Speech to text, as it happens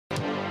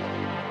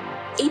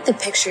Eat the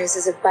Pictures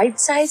is a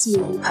bite-sized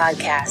movie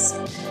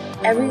podcast.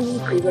 Every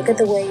week we look at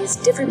the ways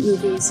different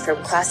movies,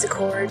 from classic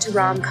horror to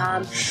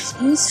rom-com,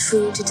 use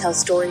food to tell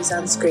stories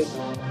on screen.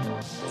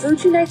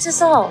 Food unites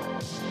us all.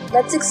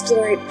 Let's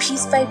explore it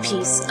piece by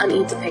piece on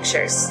Eat the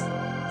Pictures.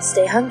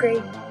 Stay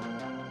hungry.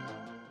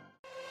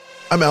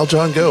 I'm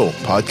Aljon Go,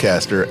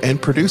 podcaster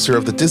and producer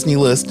of the Disney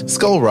List,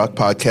 Skull Rock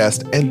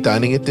podcast, and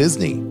Dining at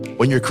Disney.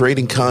 When you're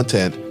creating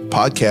content,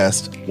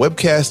 podcast,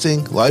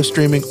 webcasting, live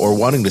streaming, or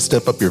wanting to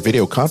step up your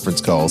video conference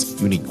calls,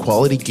 you need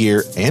quality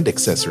gear and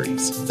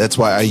accessories. That's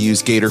why I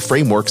use Gator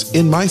Frameworks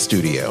in my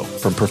studio.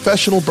 From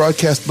professional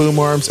broadcast boom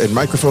arms and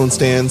microphone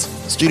stands,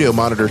 studio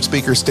monitor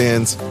speaker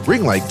stands,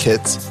 ring light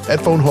kits,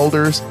 headphone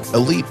holders,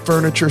 elite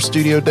furniture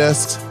studio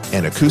desks,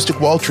 and acoustic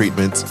wall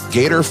treatments,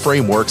 Gator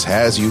Frameworks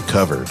has you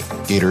covered.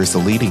 Gator is the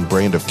leading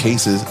brand of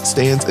cases,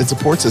 stands, and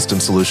support system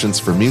solutions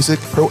for music,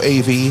 Pro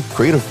AV,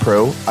 Creative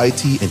Pro,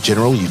 IT, and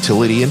general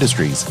utility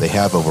industries. They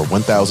have over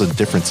 1,000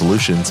 different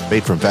solutions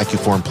made from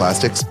vacuum formed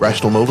plastics,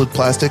 rational molded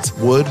plastics,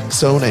 wood,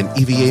 sewn, and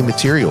EVA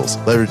materials.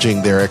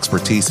 Leveraging their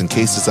expertise in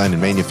case design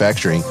and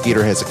manufacturing,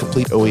 Gator has a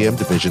complete OEM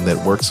division that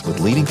works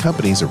with leading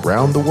companies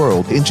around the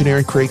world to engineer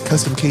and create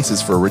custom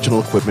cases for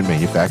original equipment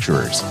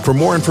manufacturers. For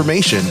more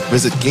information,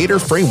 visit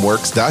GatorFrameworks.com.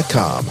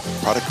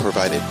 Product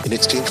provided in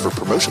exchange for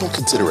promotional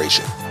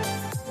consideration.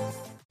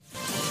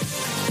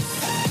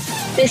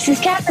 This is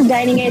Kat from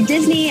Dining at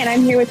Disney, and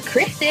I'm here with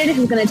Kristen,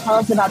 who's going to tell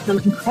us about some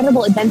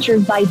incredible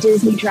Adventures by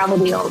Disney travel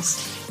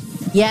deals.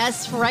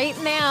 Yes, right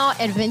now,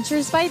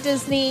 Adventures by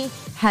Disney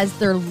has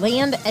their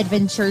land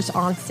adventures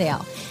on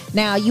sale.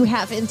 Now, you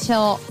have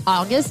until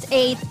August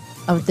 8th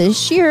of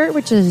this year,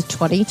 which is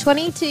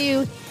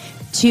 2022,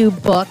 to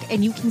book,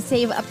 and you can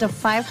save up to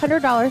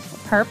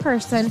 $500 per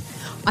person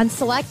on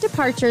select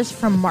departures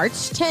from March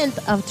 10th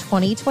of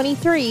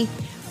 2023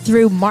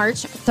 through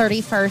March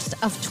 31st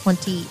of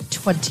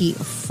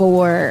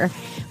 2024,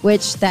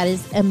 which that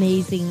is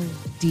amazing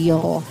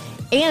deal.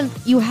 And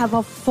you have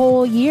a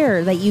full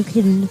year that you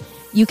can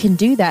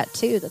do that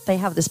too, that they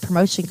have this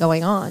promotion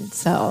going on.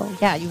 So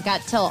yeah, you've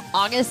got till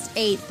August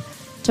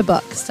 8th to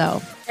book.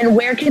 So, and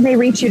where can they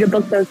reach you to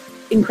book those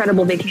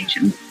incredible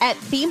vacations? At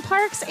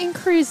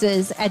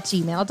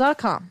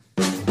themeparksandcruises@gmail.com.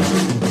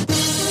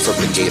 From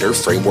the Gator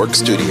Framework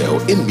Studio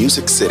in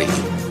Music City,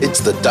 it's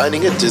the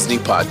Dining at Disney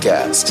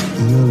podcast.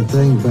 Another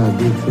thing about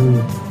good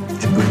food,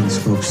 it brings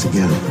folks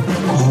together,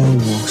 all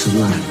walks of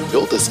life.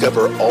 You'll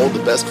discover all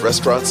the best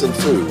restaurants and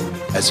food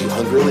as you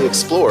hungrily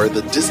explore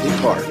the Disney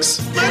parks.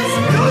 Let's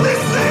do this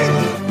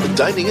thing! The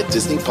Dining at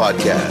Disney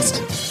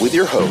podcast with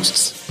your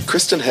hosts,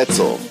 Kristen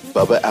Hoetzel,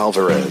 Bubba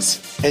Alvarez,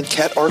 and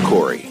Kat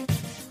Arcori.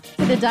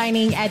 The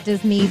Dining at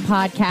Disney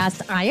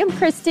podcast. I am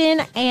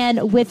Kristen,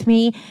 and with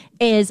me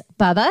is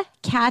Bubba,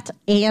 Kat,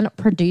 and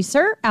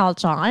producer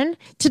Aljon.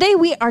 Today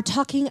we are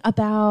talking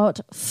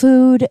about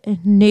food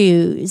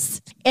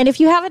news. And if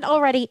you haven't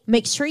already,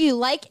 make sure you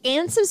like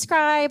and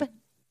subscribe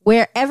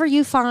wherever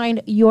you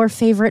find your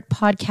favorite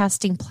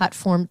podcasting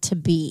platform to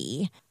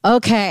be.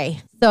 Okay,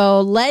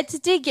 so let's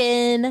dig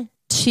in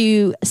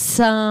to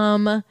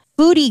some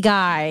foodie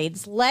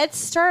guides. Let's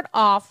start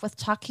off with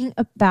talking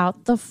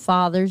about the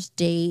Father's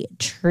Day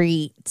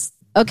treats.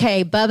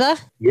 Okay, Bubba?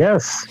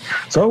 Yes.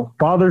 So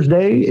Father's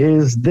Day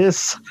is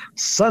this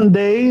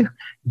Sunday,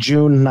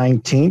 June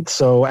 19th.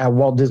 So at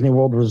Walt Disney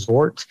World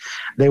Resort,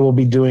 they will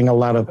be doing a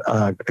lot of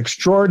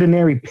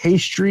extraordinary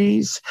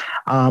pastries,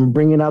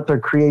 bringing out their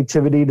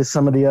creativity to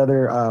some of the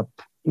other,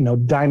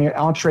 diner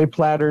entree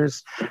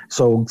platters.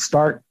 So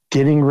start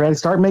getting ready,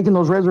 start making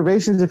those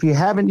reservations if you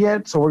haven't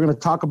yet. So we're going to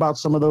talk about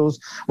some of those.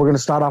 We're going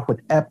to start off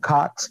with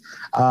Epcot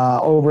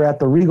over at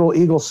the Regal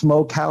Eagle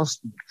Smokehouse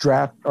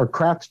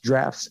Craft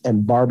Drafts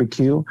and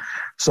Barbecue.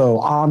 So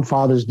on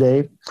Father's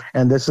Day,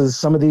 and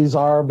some of these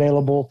are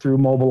available through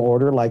mobile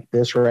order, like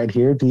this right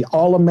here, the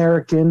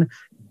All-American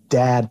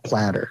Dad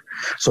Platter.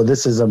 So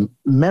this is a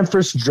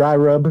Memphis dry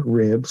rub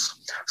ribs,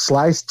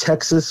 sliced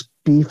Texas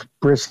beef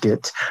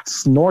brisket,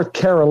 North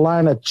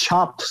Carolina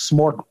chopped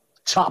smoked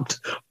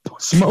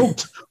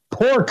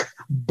pork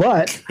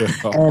butt,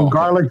 and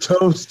garlic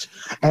toast,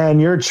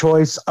 and your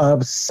choice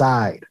of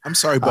side. I'm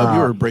sorry, Bob,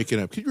 you were breaking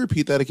up. Could you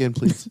repeat that again,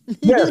 please?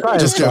 Yes, I'm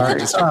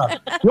sorry.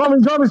 You want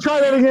me to try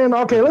that again?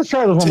 Okay, let's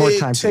try this one more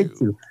time. Take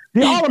two.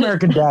 The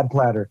All-American Dad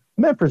Platter.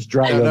 Memphis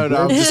dry. No,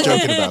 I'm just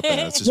joking about that.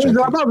 I'm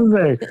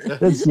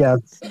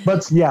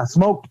about to say,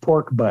 smoked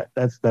pork butt.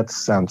 That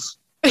sounds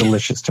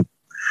delicious to me.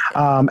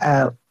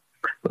 At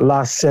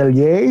La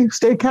Cellier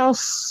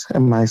Steakhouse.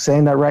 Am I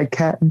saying that right,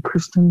 Kat and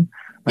Kristen?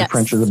 My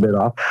French is a bit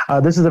off.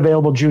 This is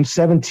available June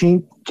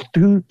 17th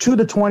to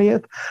the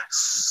 20th.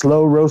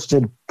 Slow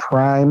roasted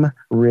prime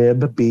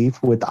rib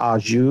beef with au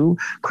jus,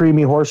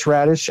 creamy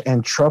horseradish,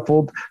 and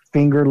truffled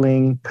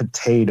fingerling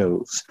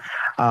potatoes.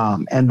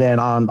 And then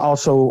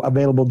also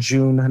available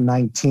June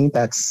 19th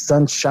at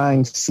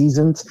Sunshine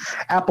Seasons,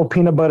 apple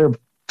peanut butter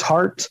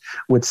tart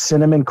with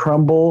cinnamon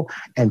crumble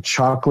and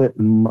chocolate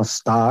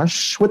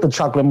mustache,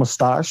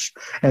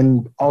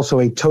 and also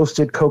a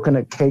toasted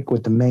coconut cake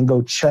with the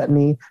mango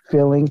chutney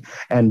filling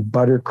and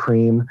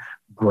buttercream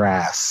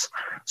grass.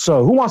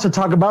 So who wants to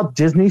talk about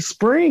Disney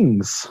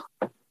Springs?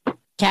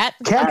 Cat?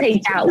 I'll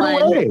take that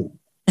one.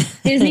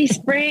 Disney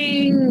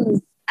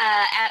Springs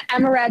at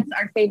Amaret's,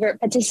 our favorite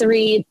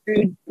patisserie,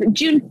 through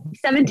June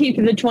 17th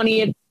to the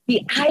 20th.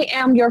 The I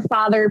Am Your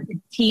Father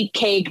petite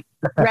cake,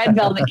 red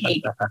velvet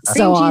cake,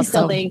 cream cheese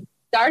filling,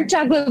 dark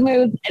chocolate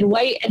mousse, and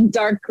white and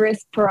dark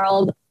crisp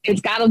pearled.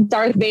 It's got a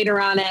Darth Vader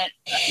on it.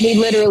 We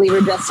literally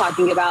were just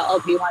talking about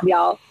Obi-Wan,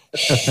 y'all.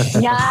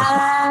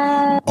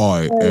 Yes.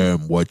 I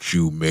am what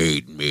you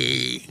made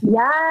me.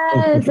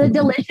 Yes, a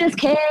delicious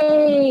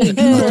cake. A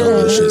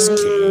delicious cake.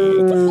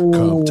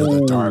 Come to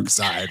the dark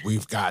side.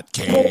 We've got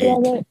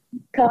cake.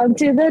 Come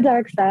to the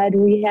dark side.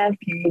 We have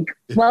cake.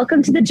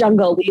 Welcome to the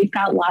jungle. We've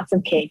got lots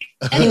of cake.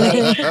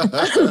 Anyway,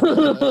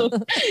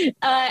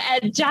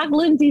 at Jack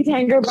Lindsay's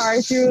Hangar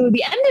Bar through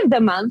the end of the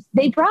month,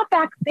 they brought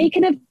back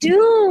Bacon of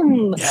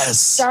Doom.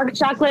 Yes. Dark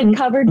chocolate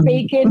covered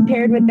bacon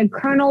paired with the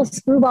Colonel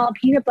Screwball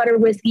peanut butter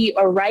whiskey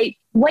or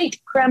white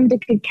creme de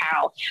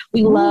cacao.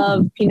 We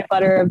love peanut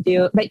butter of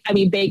doom.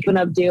 Bacon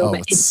of doom.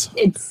 Oh,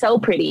 it's so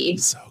pretty.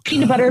 So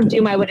peanut butter of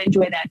doom, I would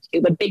enjoy that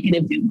too, but bacon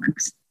of doom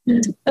works.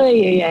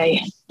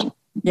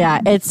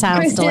 Yeah, it sounds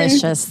Kristen.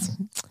 Delicious.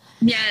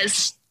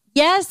 Yes.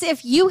 Yes,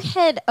 if you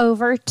head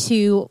over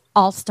to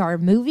All-Star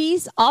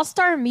Movies,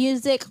 All-Star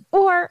Music,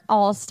 or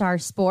All-Star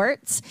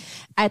Sports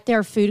at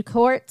their food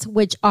courts,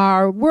 which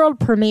are World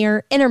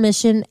Premiere,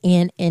 Intermission,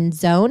 and End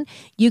Zone,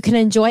 you can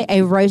enjoy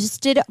a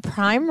roasted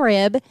prime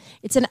rib.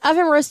 It's an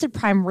oven-roasted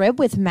prime rib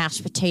with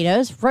mashed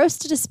potatoes,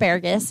 roasted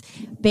asparagus,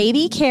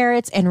 baby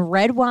carrots, and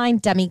red wine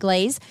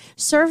demi-glaze,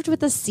 served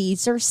with a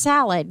Caesar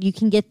salad. You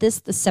can get this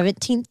the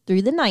 17th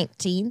through the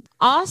 19th.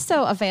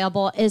 Also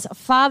available is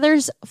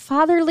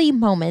Fatherly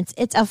Moments.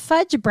 It's a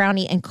fudge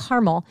brownie and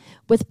caramel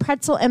with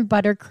pretzel and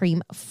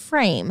buttercream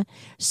frame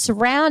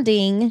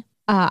surrounding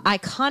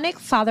iconic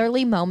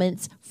fatherly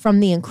moments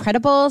from The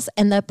Incredibles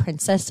and The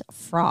Princess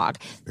Frog.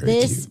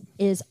 This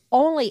is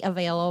only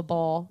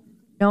available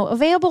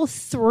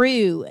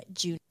through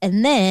June.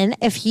 And then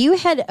if you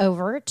head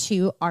over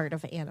to Art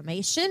of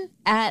Animation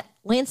at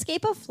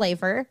Landscape of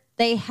Flavor,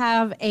 they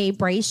have a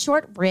braised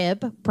short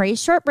rib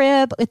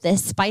with a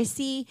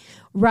spicy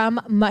rum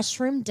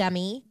mushroom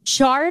demi,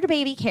 charred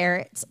baby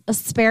carrots,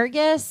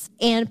 asparagus,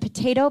 and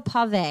potato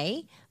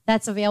pave.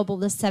 That's available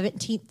the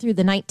 17th through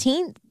the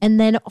 19th. And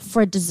then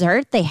for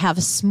dessert, they have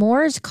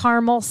s'mores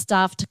caramel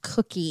stuffed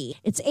cookie.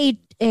 It's a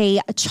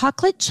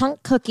chocolate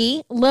chunk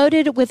cookie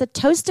loaded with a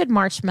toasted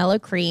marshmallow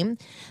cream,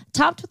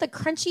 topped with a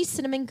crunchy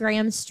cinnamon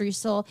graham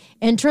streusel,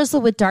 and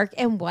drizzled with dark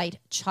and white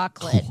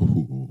chocolate.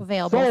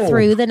 Available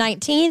through the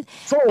 19th.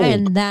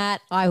 And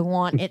that I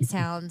want. It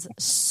sounds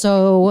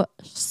so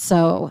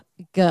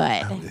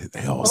good.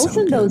 Both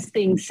of those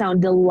things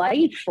sound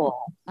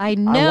delightful. I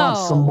know. I want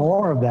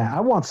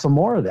some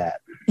more of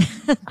that.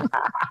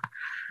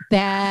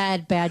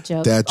 Bad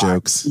jokes. Dad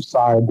jokes. I'm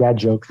sorry, dad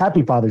jokes.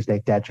 Happy Father's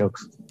Day, dad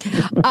jokes.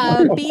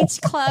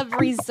 Beach Club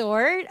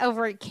Resort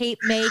over at Cape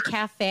May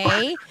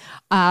Cafe.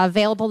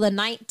 Available the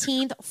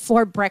 19th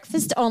for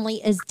breakfast only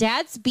is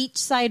Dad's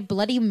Beachside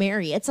Bloody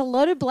Mary. It's a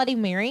loaded Bloody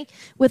Mary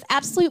with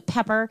absolute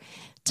pepper,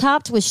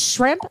 topped with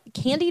shrimp,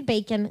 candied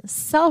bacon,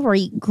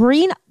 celery,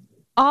 green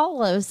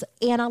olives,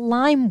 and a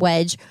lime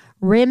wedge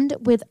rimmed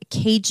with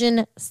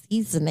Cajun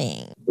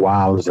seasoning.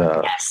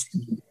 Wowza. Yes.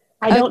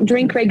 I don't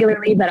drink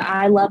regularly, but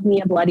I love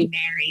me a Bloody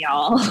Mary,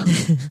 y'all.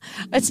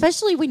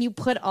 Especially when you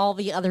put all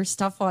the other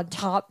stuff on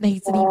top,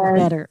 makes it even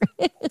better.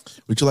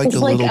 Would you like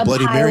little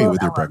Bloody Mary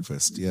with your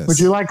breakfast? Yes. Would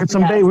you like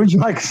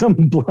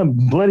some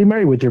Bloody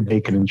Mary with your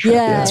bacon and shrimp?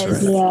 Yes.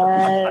 That's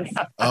right.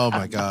 Yes. Oh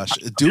my gosh.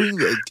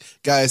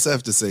 Guys, I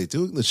have to say,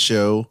 doing the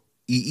show,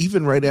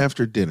 even right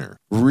after dinner,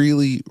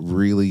 really,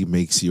 really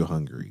makes you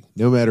hungry.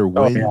 No matter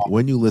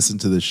when you listen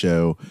to the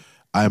show,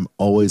 I'm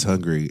always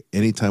hungry.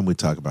 Anytime we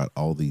talk about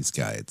all these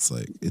guys,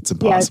 it's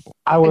impossible.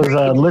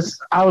 Yes.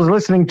 I was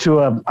listening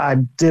to I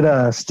did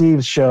a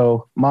Steve's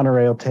show,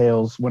 Monorail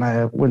Tales, when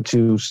I went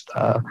to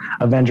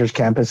Avengers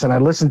Campus, and I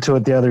listened to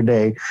it the other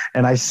day,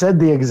 and I said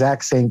the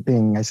exact same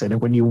thing. I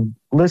said, when you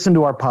listen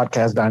to our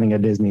podcast, Dining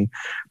at Disney,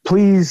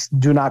 please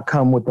do not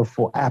come with a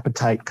full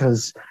appetite,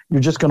 because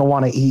you're just going to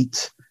want to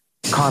eat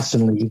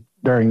constantly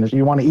during this.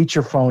 You want to eat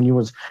your phone.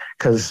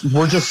 Because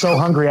we're just so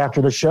hungry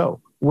after the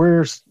show.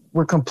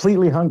 We're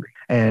completely hungry,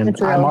 and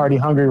I'm already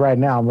hungry right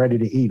now. I'm ready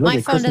to eat.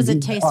 My phone doesn't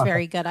taste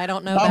very good. I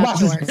don't know about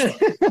yours.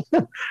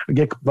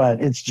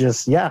 But it's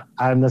just,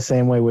 I'm the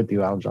same way with you,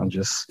 Aljon.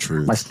 Just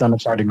Truth. My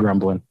stomach started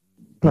grumbling.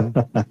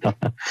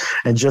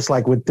 And just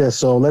like with this,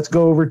 so let's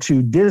go over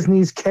to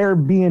Disney's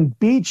Caribbean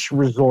Beach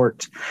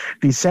Resort,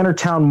 the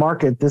Centertown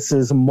Market. This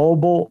is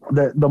mobile.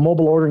 The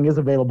mobile ordering is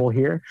available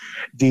here.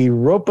 The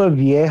Ropa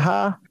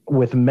Vieja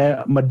with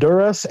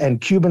Maduras and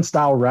Cuban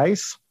style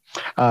rice.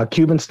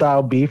 Cuban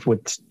style beef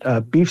with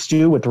beef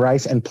stew with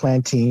rice and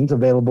plantains,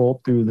 available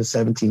through the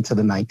 17th to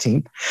the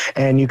 19th.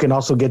 And you can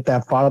also get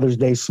that Father's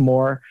Day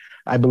s'more,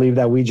 I believe,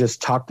 that we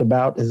just talked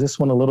about. Is this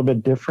one a little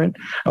bit different?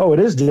 Oh, it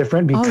is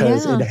different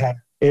because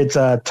it's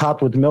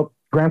topped with milk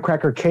graham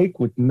cracker cake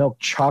with milk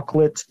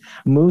chocolate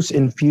mousse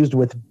infused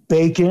with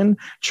bacon,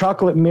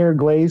 chocolate mirror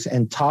glaze,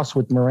 and tossed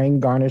with meringue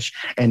garnish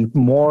and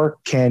more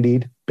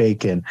candied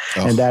bacon.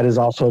 Oh. And that is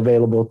also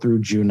available through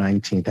June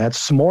 19th.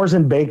 That's s'mores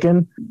and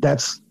bacon.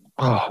 That's,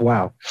 oh,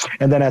 wow.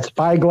 And then at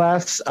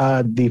Spyglass,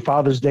 the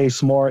Father's Day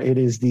s'more, it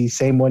is the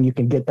same one. You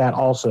can get that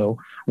also.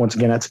 Once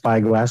again, at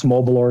Spyglass.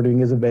 Mobile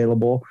ordering is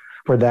available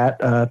for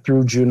that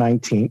through June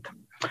 19th.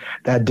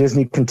 That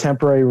Disney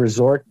Contemporary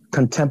Resort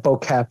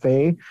Contempo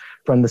Cafe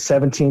from the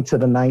 17th to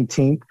the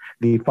 19th.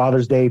 The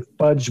Father's Day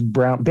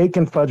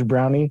bacon fudge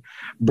brownie,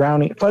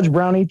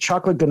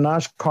 chocolate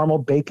ganache, caramel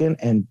bacon,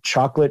 and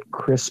chocolate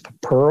crisp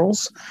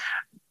pearls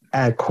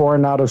at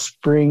Coronado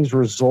Springs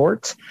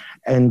Resort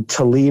and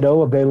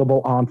Toledo,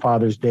 available on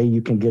Father's Day.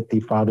 You can get the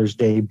Father's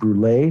Day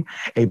brulee,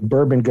 a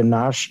bourbon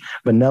ganache,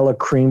 vanilla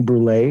cream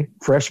brulee,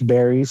 fresh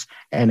berries,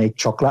 and a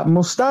chocolate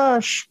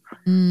moustache.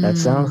 That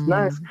sounds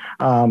nice.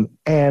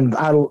 And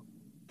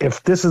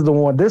if this is the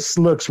one, this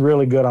looks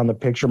really good on the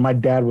picture. My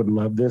dad would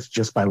love this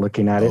just by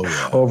looking at it.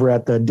 Yeah. Over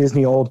at the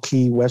Disney Old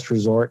Key West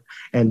Resort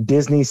and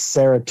Disney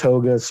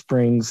Saratoga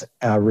Springs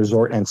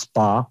Resort and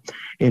Spa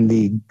in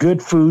the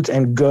Good Foods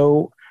and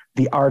Go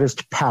the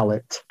Artist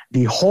Palette.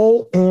 The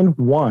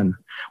hole-in-one,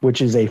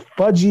 which is a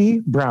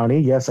fudgy brownie.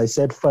 Yes, I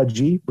said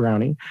fudgy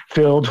brownie,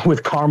 filled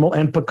with caramel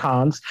and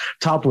pecans,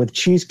 topped with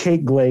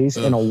cheesecake glaze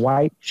and a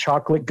white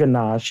chocolate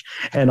ganache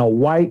and a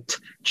white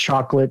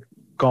chocolate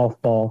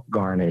golf ball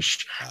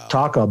garnish. Wow.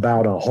 Talk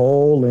about a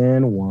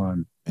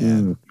hole-in-one.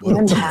 What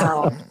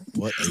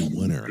a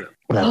winner.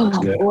 That was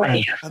good.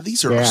 Boy.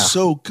 These are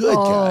so good,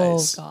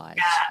 guys. Oh, gosh.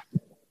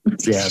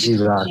 Yeah,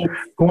 these are.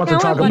 Who wants to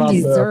talk about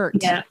dessert?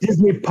 The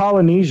Disney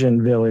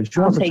Polynesian Village?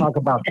 Who wants to talk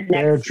about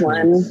their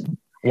treats?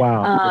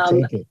 Wow.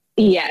 Take it.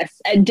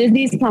 Yes, at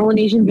Disney's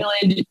Polynesian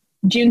Village,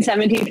 June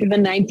 17th through the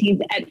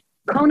 19th at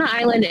Kona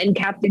Island and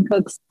Captain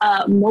Cook's.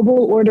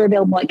 Mobile order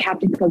available at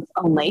Captain Cook's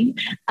only.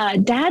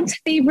 Dad's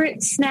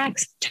favorite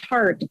snacks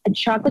tart, a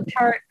chocolate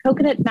tart,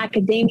 coconut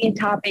macadamia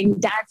topping.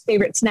 Dad's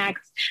favorite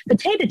snacks: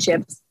 potato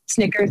chips,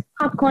 Snickers,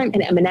 popcorn,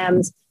 and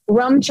M&Ms.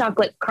 Rum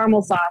chocolate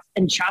caramel sauce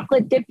and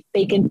chocolate dipped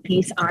bacon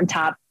piece on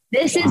top.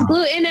 This is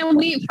gluten and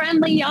wheat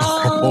friendly, y'all.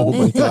 Oh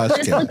my gosh.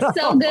 This looks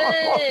so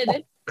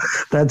good.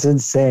 That's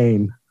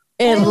insane.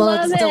 It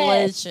looks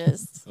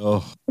delicious.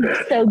 Oh,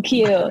 so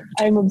cute.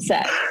 I'm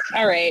obsessed.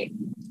 All right.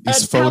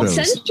 These photos.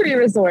 South Century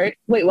Resort.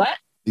 Wait, what?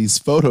 These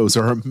photos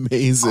are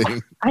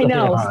amazing. I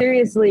know.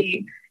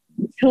 Seriously.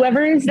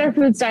 Whoever is their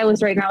food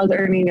stylist right now is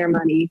earning their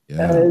money.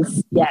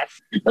 Yes.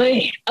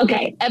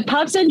 Okay. At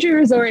Pop Century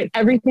Resort,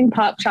 Everything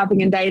Pop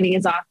Shopping and Dining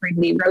is offering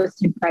the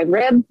roasted prime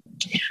rib,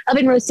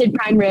 oven roasted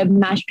prime rib,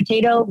 mashed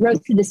potato,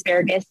 roasted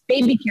asparagus,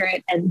 baby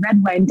carrot, and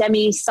red wine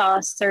demi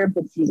sauce served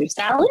with Caesar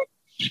salad.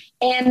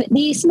 And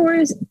the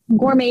s'mores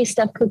gourmet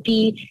stuffed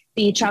cookie,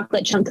 the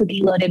chocolate chunk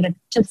cookie loaded with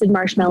toasted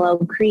marshmallow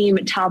cream,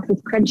 topped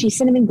with crunchy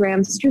cinnamon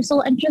graham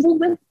streusel and drizzled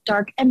with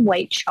dark and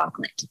white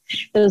chocolate.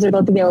 Those are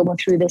both available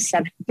through the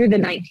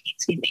 19th.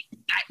 Excuse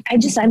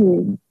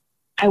me.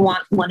 I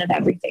want one of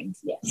everything.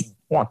 Yes.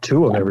 I want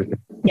two of everything.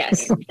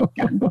 Yes.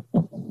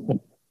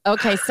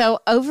 Okay, so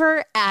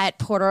over at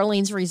Port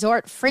Orleans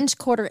Resort, French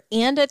Quarter,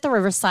 and at the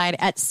Riverside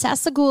at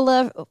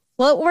Sassagoula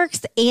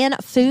Floatworks and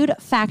Food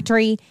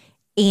Factory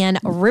and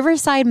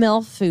Riverside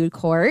Mill Food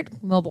Court,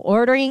 mobile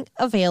ordering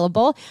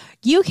available.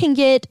 You can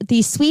get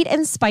the sweet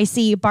and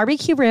spicy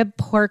barbecue rib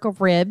pork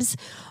ribs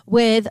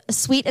with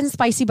sweet and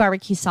spicy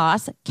barbecue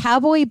sauce,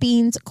 cowboy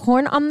beans,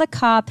 corn on the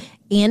cob,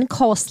 and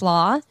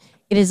coleslaw.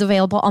 It is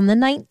available on the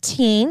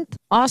 19th.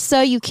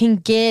 Also, you can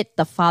get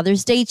the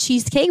Father's Day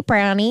cheesecake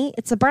brownie.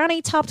 It's a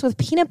brownie topped with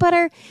peanut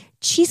butter,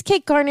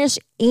 cheesecake garnish,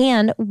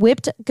 and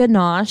whipped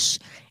ganache.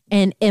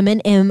 And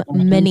M&M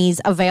minis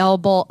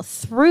available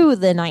through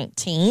the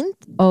 19th.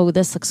 Oh,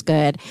 this looks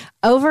good.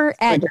 Over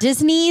at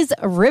Disney's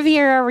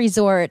Riviera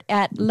Resort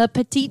at Le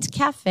Petit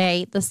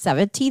Cafe, the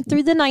 17th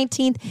through the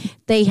 19th,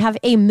 they have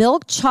a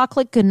milk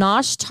chocolate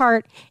ganache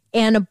tart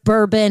and a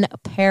bourbon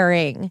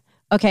pairing.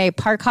 Okay,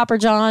 Park Hopper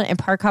John and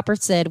Park Hopper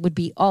Sid would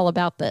be all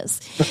about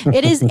this.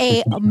 It is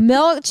a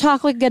milk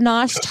chocolate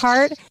ganache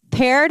tart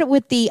paired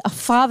with the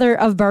father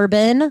of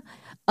bourbon,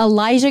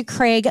 Elijah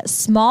Craig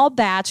small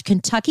batch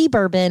Kentucky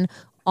bourbon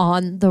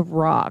on the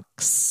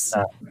rocks.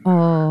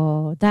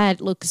 Oh,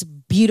 that looks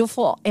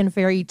beautiful and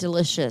very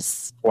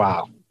delicious.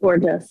 Wow.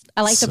 Gorgeous.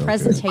 I like the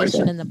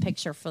presentation in the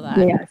picture for that.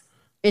 Yes.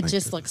 It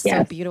just looks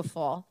so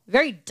beautiful.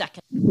 Very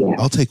decadent. Yeah.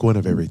 I'll take one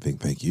of everything.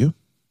 Thank you.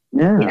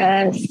 Yeah.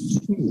 Yes.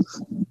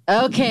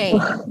 Okay.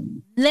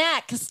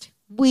 Next,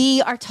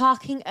 we are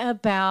talking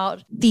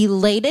about the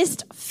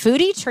latest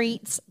foodie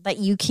treats that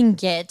you can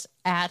get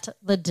at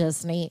the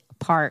Disney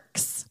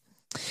parks.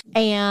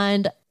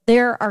 And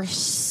there are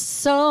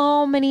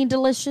so many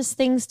delicious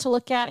things to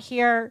look at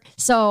here.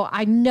 So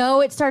I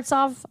know it starts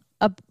off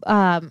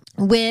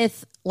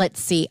with, let's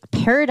see,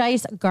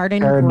 Paradise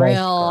Garden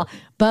Grill.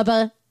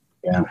 Bubba,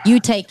 you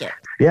take it.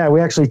 Yeah,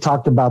 we actually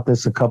talked about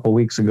this a couple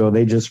weeks ago.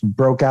 They just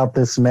broke out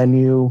this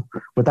menu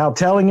without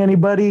telling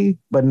anybody,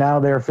 but now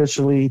they're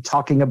officially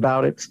talking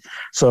about it.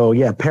 So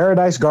yeah,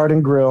 Paradise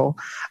Garden Grill,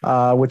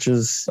 which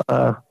is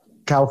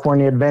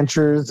California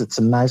Adventures. It's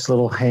a nice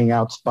little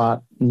hangout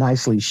spot,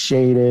 nicely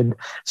shaded.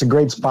 It's a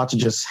great spot to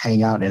just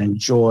hang out and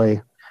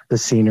enjoy the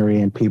scenery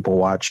and people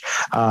watch.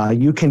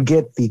 You can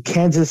get the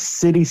Kansas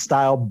City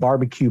style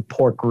barbecue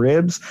pork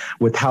ribs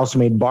with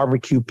house-made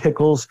barbecue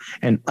pickles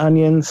and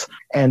onions,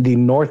 and the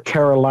North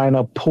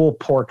Carolina pulled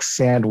pork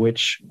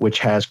sandwich, which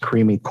has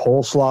creamy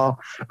coleslaw,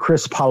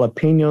 crisp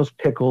jalapenos,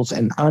 pickles,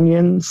 and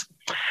onions.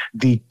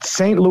 The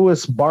St.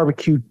 Louis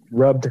barbecue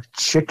rubbed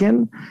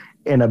chicken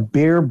in a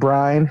beer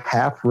brine,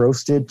 half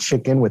roasted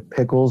chicken with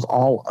pickles,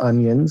 all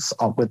onions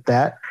with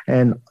that.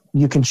 And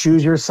you can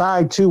choose your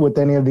side too with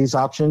any of these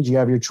options. You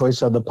have your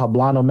choice of the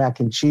poblano mac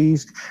and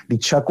cheese, the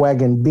chuck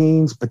wagon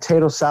beans,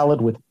 potato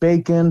salad with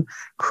bacon,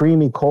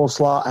 creamy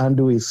coleslaw,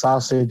 andouille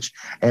sausage,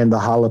 and the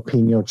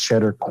jalapeno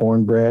cheddar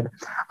cornbread.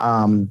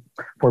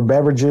 For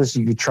beverages,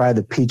 you could try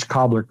the peach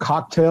cobbler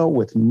cocktail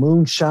with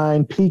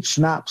moonshine, peach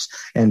schnapps,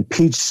 and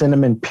peach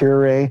cinnamon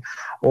puree,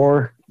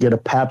 or get a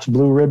Pabst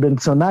Blue Ribbon.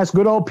 So nice,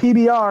 good old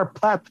PBR,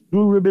 Pabst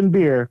Blue Ribbon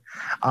beer.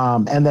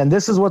 And then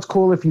this is what's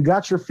cool. If you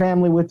got your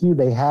family with you,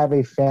 they have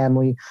a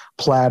family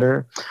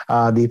platter,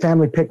 the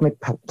family picnic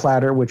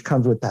platter, which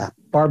comes with that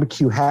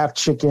barbecue half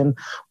chicken,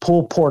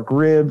 pulled pork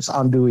ribs,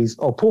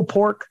 pulled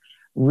pork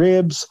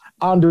ribs,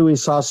 andouille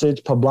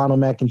sausage, poblano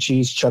mac and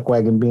cheese, chuck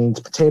wagon beans,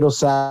 potato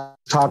salad,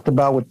 talked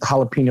about with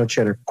jalapeno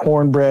cheddar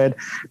cornbread,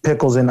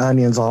 pickles and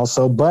onions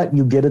also. But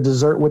you get a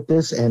dessert with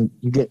this, and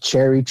you get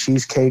cherry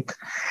cheesecake,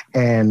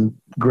 and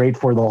great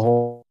for the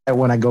whole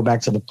when I go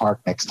back to the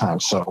park next time.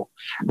 So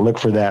look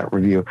for that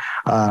review.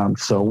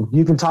 So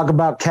you can talk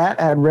about Kat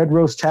at Red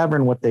Rose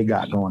Tavern, what they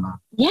got going on.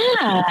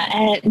 Yeah,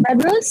 at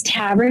Red Rose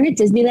Tavern at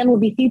Disneyland, we'll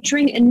be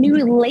featuring a new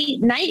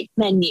late night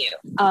menu.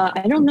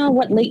 I don't know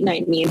what late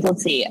night means.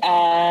 Let's see.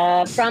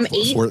 From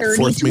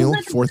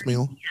 8:30 to fourth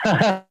meal.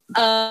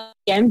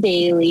 Again,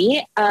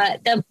 daily.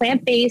 The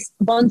plant-based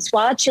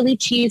bonsoir chili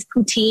cheese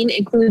poutine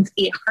includes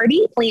a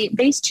hearty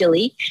plant-based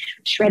chili,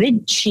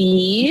 shredded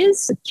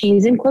cheese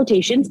in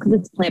quotations because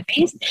it's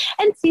plant-based,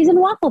 and seasoned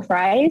waffle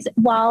fries,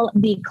 while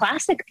the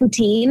classic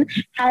poutine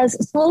has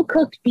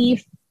slow-cooked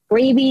beef,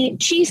 gravy,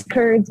 cheese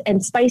curds,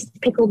 and spiced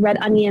pickled red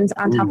onions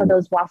on top of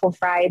those waffle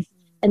fries.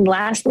 And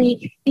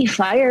lastly, the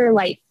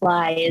firelight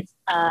fries,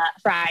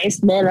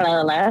 blah,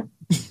 blah, blah,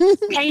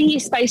 tangy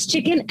spiced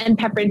chicken and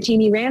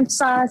pepperoncini ranch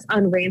sauce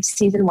on ranch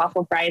seasoned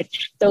waffle fries.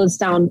 Those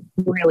sound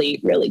really,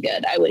 really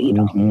good. I would eat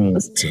all of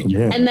those.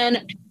 Yeah. And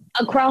then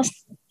across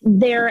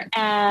there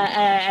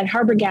at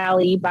Harbor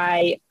Galley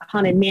by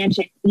Haunted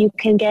Mansion, you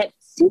can get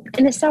soup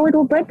in a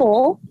sourdough bread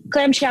bowl,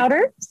 clam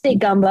chowder, steak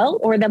gumbo,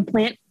 or the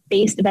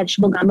plant-based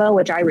vegetable gumbo,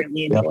 which I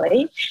really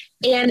enjoy,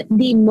 and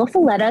the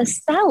muffaletta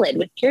salad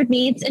with cured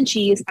meats and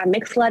cheese on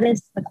mixed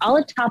lettuce with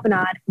olive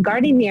tapenade,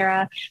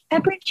 gardeniera,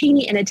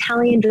 pepperoncini, and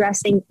Italian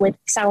dressing with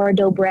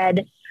sourdough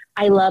bread.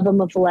 I love a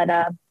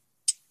muffaletta.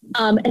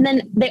 And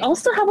then they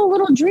also have a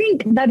little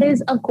drink that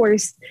is, of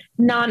course,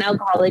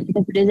 non-alcoholic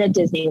because it is at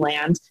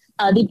Disneyland.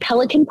 The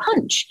Pelican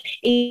Punch.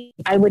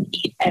 I would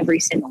eat every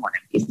single one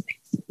of these things.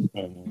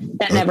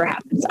 That never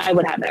happens. I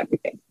would have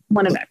everything.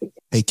 One of everything.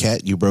 Hey,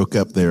 Kat, you broke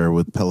up there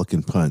with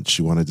Pelican Punch.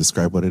 You want to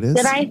describe what it is?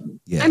 Did I?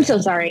 Yeah. I'm so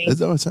sorry.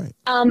 Oh, it's all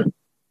right.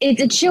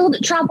 It's a chilled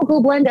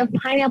tropical blend of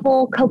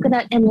pineapple,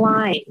 coconut, and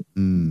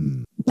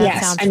lime.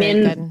 Yes, I'm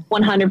in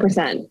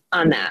 100%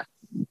 on that.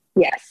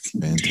 Yes.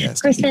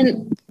 Fantastic.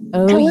 Kristen,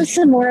 tell us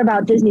some more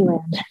about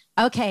Disneyland.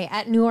 Okay,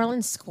 at New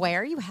Orleans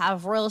Square, you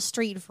have Royal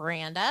Street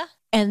Veranda.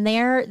 And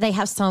there they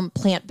have some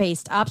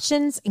plant-based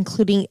options,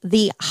 including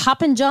the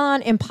Hoppin'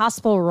 John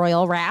Impossible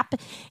Royal Wrap.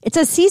 It's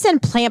a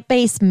seasoned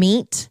plant-based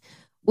meat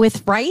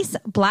with rice,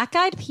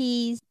 black-eyed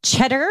peas,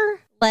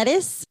 cheddar,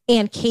 lettuce,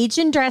 and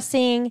Cajun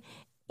dressing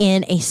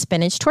in a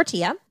spinach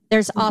tortilla.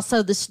 There's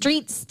also the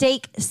street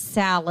steak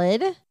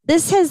salad.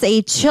 This has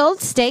a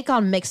chilled steak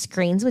on mixed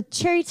greens with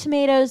cherry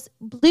tomatoes,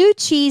 blue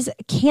cheese,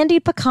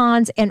 candied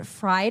pecans, and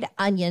fried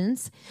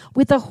onions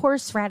with a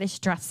horseradish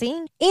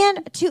dressing.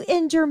 And to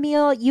end your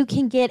meal, you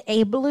can get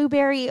a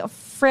blueberry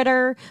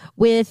fritter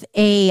with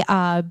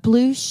a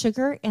blue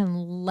sugar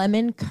and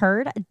lemon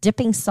curd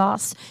dipping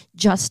sauce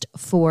just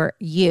for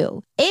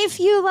you. If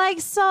you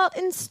like salt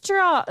and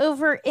straw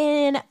over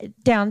in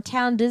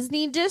downtown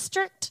Disney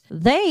District,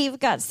 they've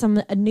got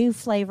some new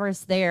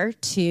flavors there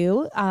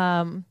too.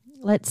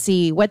 Let's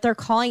see what they're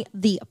calling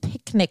the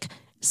picnic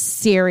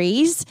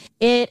series.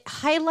 It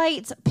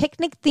highlights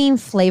picnic themed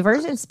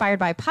flavors inspired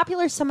by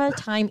popular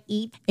summertime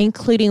eat,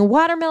 including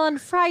watermelon,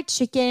 fried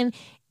chicken,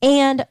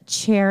 and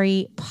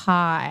cherry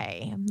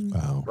pie.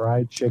 Wow.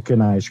 Fried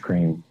chicken ice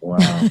cream. Wow.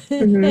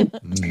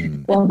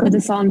 Welcome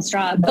to Salt and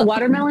Straw. The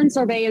watermelon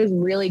sorbet is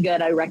really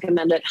good. I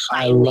recommend it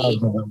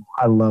highly.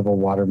 I love a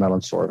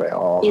watermelon sorbet.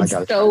 Oh, it's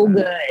so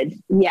good.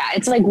 Yeah,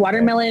 it's like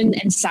watermelon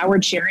and sour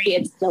cherry.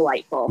 It's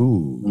delightful.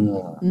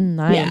 Ooh.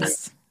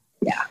 Nice.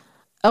 Yeah.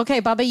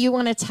 Okay, Bubba, you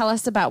want to tell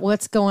us about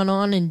what's going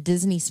on in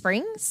Disney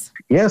Springs?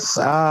 Yes,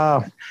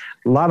 a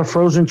lot of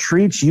frozen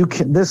treats.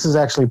 This is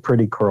actually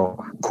pretty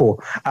cool.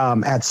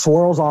 At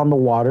Swirls on the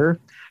Water,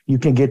 you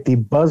can get the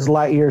Buzz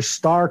Lightyear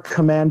Star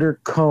Commander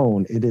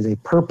Cone. It is a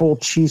purple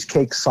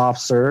cheesecake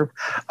soft serve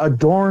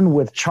adorned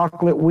with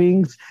chocolate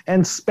wings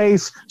and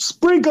space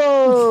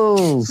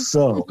sprinkles.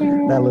 So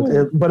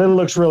but it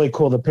looks really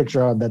cool. The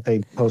picture that they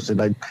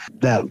posted,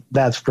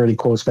 that's pretty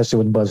cool,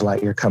 especially with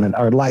Lightyear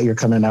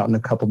coming out in a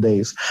couple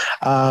days.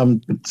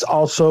 It's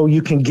also,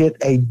 you can get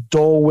a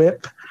Dole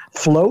Whip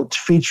float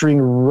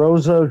featuring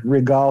Rosa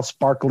Regal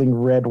sparkling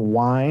red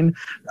wine,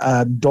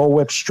 Dole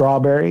Whip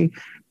strawberry,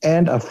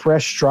 and a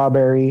fresh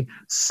strawberry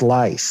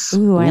slice.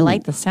 Ooh, I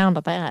like the sound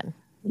of that.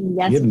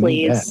 Yes,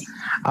 please.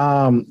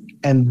 And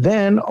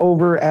then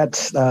over at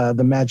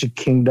the Magic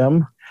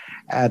Kingdom,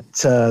 at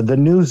the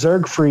new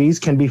Zerg Freeze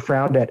can be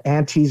found at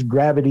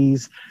Anti-Gravity.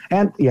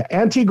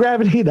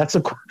 That's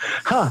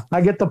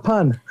I get the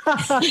pun.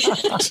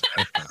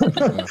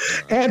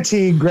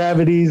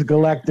 Anti-Gravity's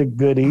Galactic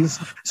Goodies,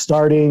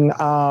 starting,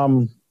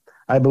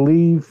 I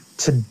believe,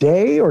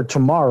 today or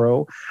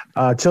tomorrow,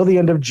 till the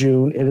end of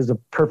June. It is a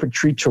perfect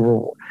treat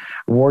to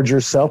reward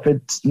yourself.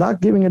 It's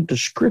not giving a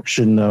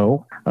description,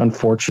 though,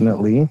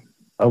 unfortunately,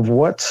 of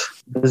what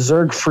the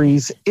Zerg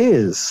Freeze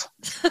is.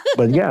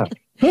 But yeah.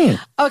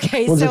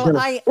 Okay, Go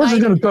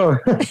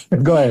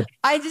ahead.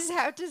 I just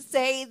have to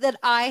say that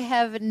I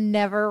have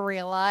never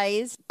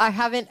realized, I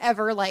haven't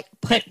ever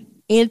put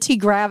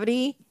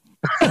anti-gravity.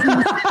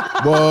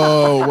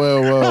 Whoa.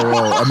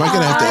 Am I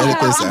going to have to edit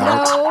this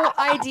out? No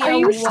idea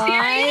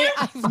why.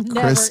 I've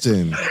never.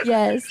 Kristen.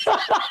 Yes. Am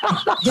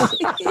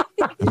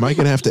I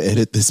going to have to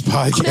edit this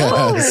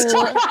podcast?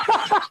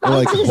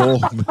 No.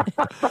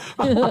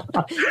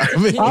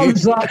 I'm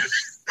sorry.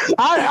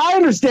 I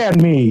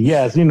understand me.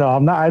 Yes,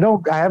 I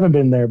haven't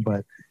been there,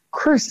 but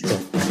Kristen.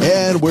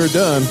 And we're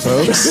done,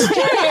 folks.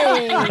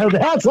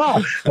 That's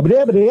all.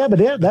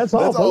 That's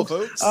all,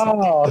 folks.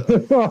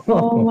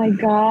 Oh my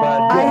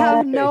God. I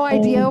have no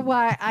idea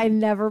why I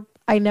never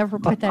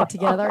put that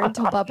together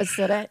until Bubba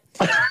said it.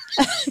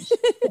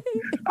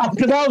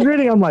 Because I was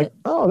reading, I'm like,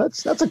 oh,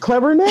 that's a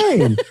clever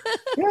name.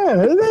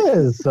 Yeah, it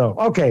is. So,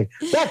 okay,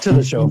 back to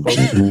the show, folks.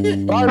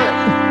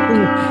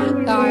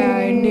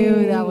 I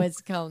knew that was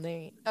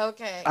coming.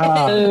 Okay.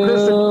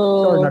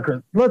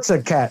 Kristen, let's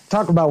Kat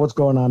talk about what's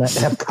going on at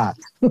Epcot.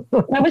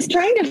 I was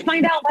trying to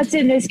find out what's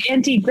in this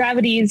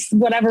anti-gravity's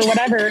whatever,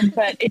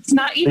 but it's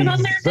not even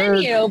on their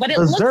menu, but it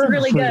looks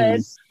really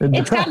good.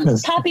 It's got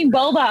topping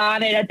boba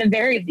on it at the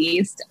very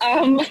least.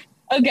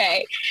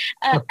 Okay.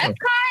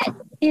 Epcot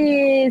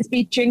is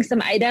featuring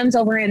some items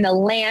over in the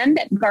Land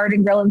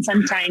Garden Grill and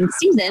Sunshine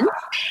Seasons.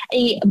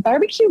 A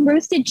barbecue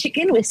roasted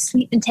chicken with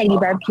sweet and tangy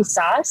barbecue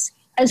sauce,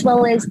 as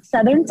well as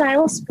Southern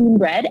style spoon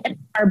bread,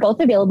 are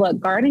both available at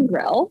Garden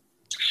Grill.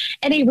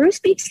 And a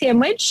roast beef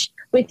sandwich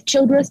with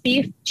chilled roast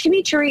beef,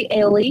 chimichurri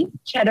aioli,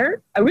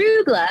 cheddar,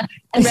 arugula,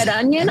 and red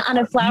onion on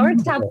a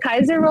flour-topped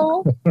Kaiser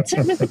roll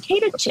served with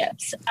potato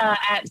chips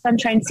at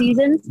Sunshine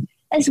Seasons,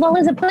 as well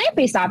as a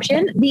plant-based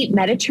option, the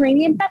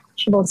Mediterranean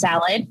vegetable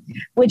salad,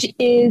 which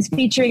is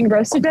featuring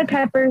roasted red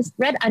peppers,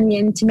 red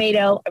onion,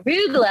 tomato,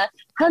 arugula,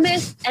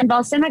 hummus, and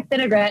balsamic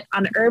vinaigrette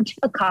on herbed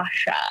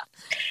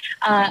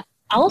focaccia.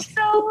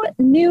 Also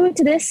new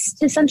to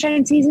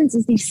Sunshine Seasons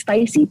is the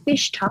spicy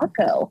fish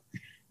taco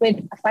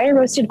with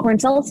fire-roasted corn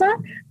salsa,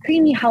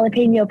 creamy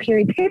jalapeno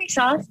peri-peri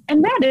sauce,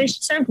 and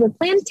radish served with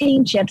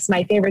plantain chips,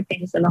 my favorite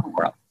things in the whole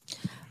world.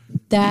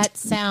 That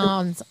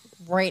sounds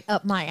right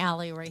up my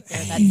alley right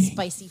there, that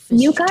spicy fish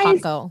you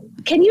guys, taco.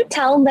 Can you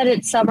tell that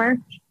it's summer?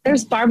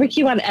 There's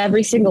barbecue on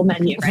every single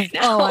menu right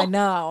now. Oh, I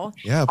know.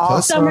 Yeah,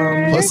 plus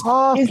summer is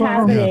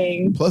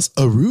happening. Yeah. Plus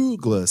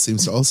arugula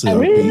seems to also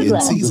be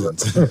in season.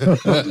 Summer,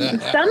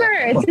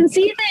 it's in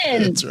season.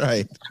 That's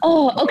right.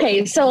 Oh,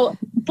 okay. So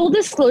full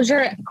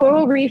disclosure,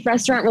 Coral Reef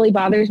restaurant really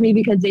bothers me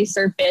because they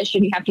serve fish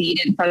and you have to eat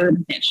it in front of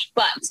the fish.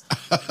 But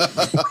they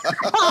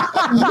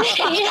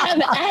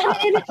have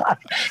added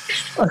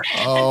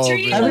have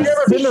you ever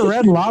been to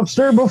Red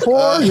Lobster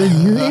before? You're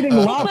eating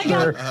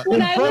lobster in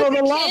front of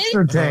the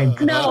lobster tank.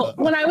 No,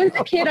 when I was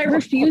a kid, I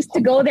refused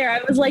to go there.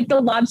 I was like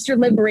the Lobster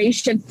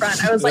Liberation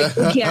Front. I was like,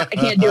 I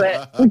can't do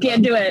it. We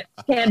can't do it.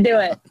 Can't do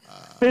it.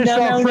 Fish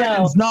are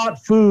friends,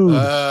 not food.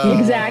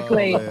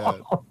 Exactly.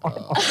 But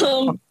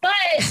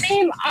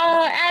they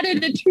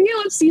added a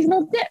trio of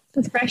seasonal dips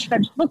with fresh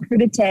vegetable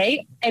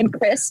crudité and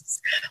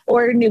crisps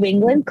or New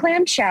England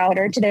clam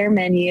chowder to their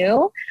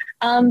menu.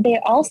 They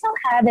also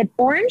have an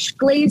orange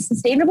glazed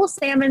sustainable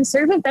salmon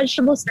served with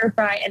vegetable stir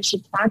fry and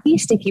shiitake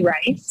sticky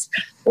rice,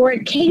 or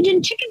a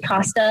Cajun chicken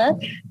pasta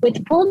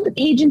with pulled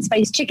Cajun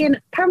spiced chicken,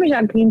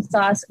 Parmesan cream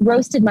sauce,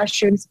 roasted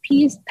mushrooms,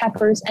 peas,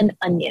 peppers, and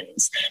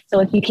onions. So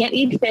if you can't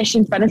eat fish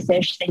in front of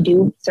fish, they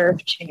do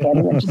serve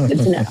chicken, which is good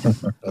to know.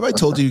 Have I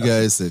told you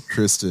guys that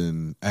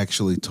Kristen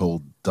actually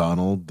told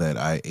Donald that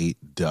I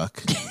ate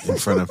duck in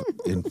front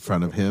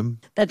of him?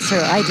 That's true.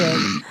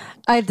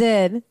 I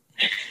did.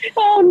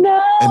 Oh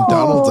no! And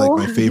Donald's like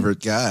my favorite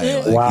guy.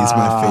 Like he's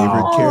my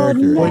favorite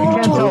character. No. Well, you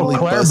can't Totally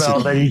tell busted Clarabelle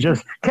me. that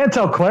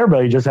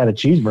you just had a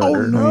cheeseburger.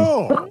 Oh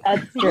no!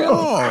 That's true.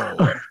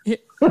 No.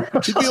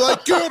 She'd be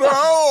like, "Get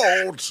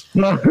out!"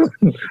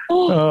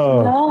 Oh,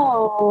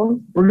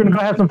 No. we're gonna go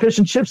have some fish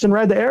and chips and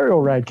ride the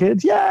aerial ride,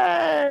 kids!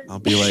 Yay! I'll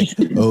be like,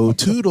 "Oh,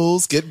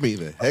 Toodles, get me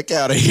the heck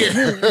out of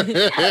here!"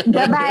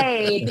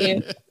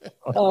 Bye-bye.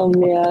 Oh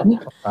man.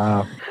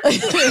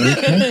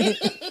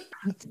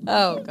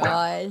 Oh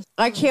gosh.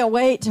 I can't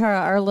wait till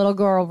our little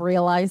girl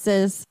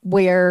realizes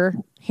where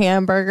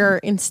hamburger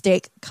and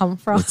steak come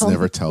from. Let's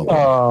never tell them.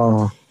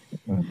 Oh,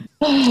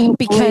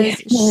 Because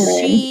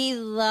she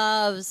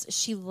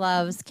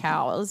loves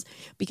cows.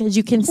 Because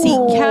you can see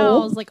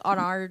cows like on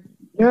our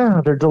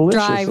yeah, they're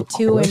delicious. drive of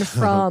to course. and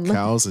from.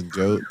 Cows and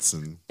goats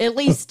and At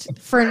least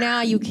for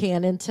now you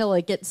can until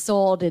it gets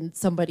sold and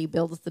somebody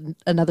builds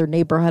another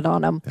neighborhood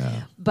on them.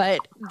 Yeah. But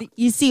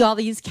you see all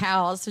these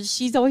cows. So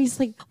she's always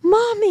like,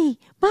 Mommy,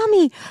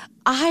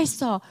 I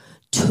saw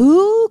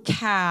 2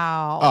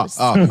 cows.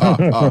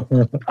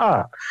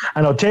 I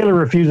know Taylor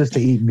refuses to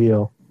eat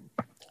veal.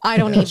 I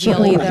don't eat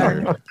veal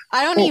either.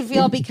 I don't eat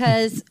veal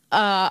because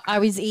I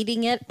was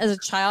eating it as a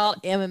child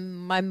and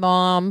my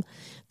mom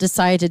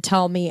decided to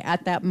tell me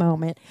at that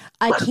moment,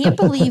 I can't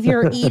believe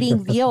you're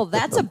eating veal.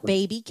 That's a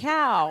baby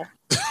cow.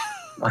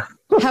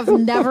 Have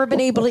never been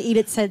able to eat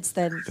it since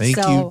then. Thank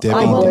so you,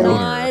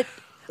 Debbie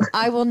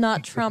I will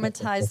not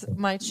traumatize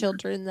my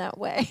children that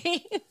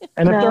way.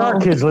 And if there are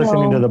kids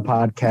listening to the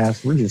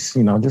podcast, we're just,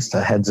 just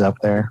a heads up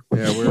there.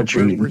 yeah, we're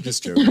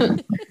just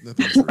joking.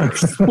 Nothing's real.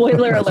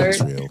 Spoiler alert.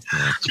 Nothing's real.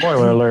 Yeah.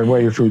 Spoiler alert, where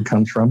your food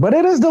comes from. But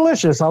it is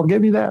delicious. I'll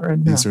give you that right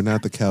now. These are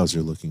not the cows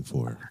you're looking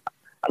for.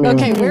 I mean,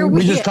 Okay, where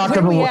we just talked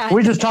where we about at?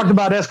 we just talked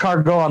about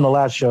escargot on the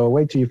last show.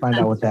 Wait till you find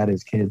out what that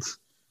is, kids.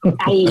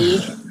 Bye.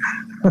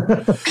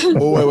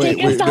 Oh, wait.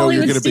 Take us to No,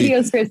 you're Hollywood going to be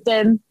Studios,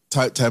 Kristen.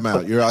 time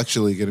out. You're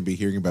actually going to be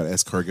hearing about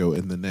escargot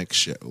in the next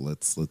show.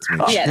 Let's make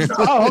sure. Yes.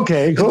 Oh,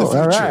 okay, cool.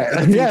 All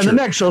right. Yeah, the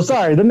next show.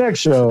 Sorry, the next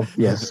show.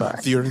 Yes,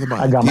 sorry. Theater of the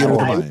mind. I got my Theater of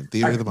the line. mind.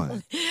 Theater of the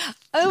mind.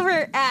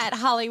 Over at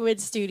Hollywood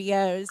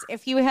Studios,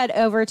 if you head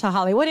over to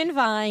Hollywood and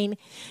Vine,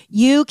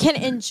 you can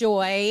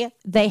enjoy,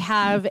 they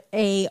have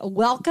a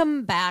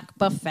welcome back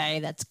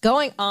buffet that's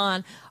going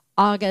on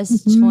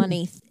August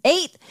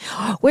 28th,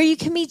 where you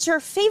can meet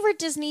your favorite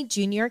Disney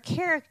Junior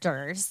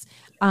characters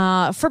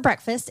for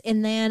breakfast,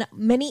 and then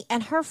Minnie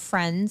and her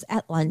friends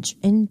at lunch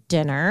and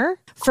dinner.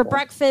 For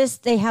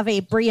breakfast, they have a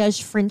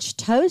brioche French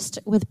toast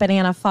with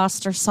banana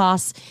Foster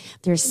sauce.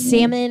 There's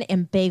salmon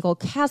and bagel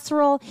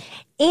casserole,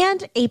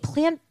 and a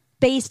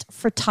plant-based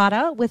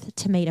frittata with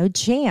tomato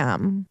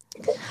jam.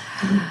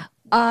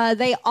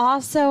 They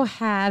also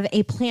have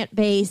a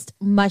plant-based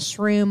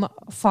mushroom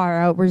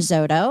farro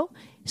risotto,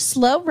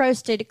 slow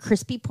roasted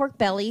crispy pork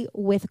belly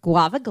with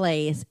guava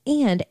glaze,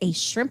 and a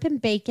shrimp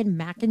and bacon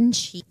mac and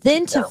cheese.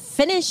 Then to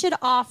finish it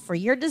off for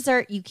your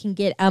dessert, you can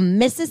get a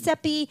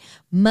Mississippi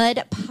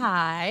mud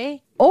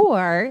pie,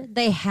 or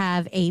they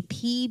have a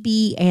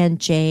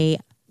PB&J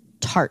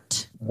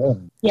tart.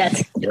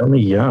 Yes.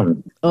 Yummy,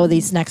 yum. Oh,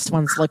 these next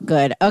ones look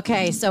good.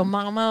 Okay, so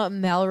Mama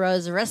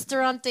Melrose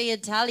Ristorante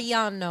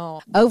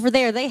Italiano. Over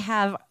there, they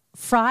have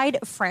fried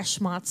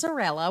fresh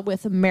mozzarella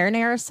with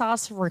marinara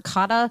sauce,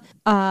 ricotta,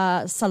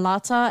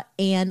 salata,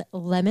 and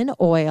lemon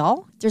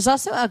oil. There's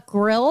also a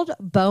grilled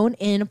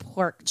bone-in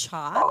pork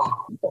chop.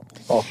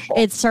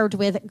 It's served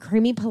with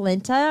creamy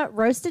polenta,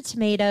 roasted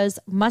tomatoes,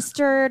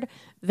 mustard,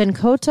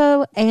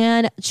 vincotto,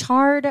 and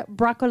charred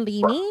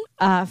broccolini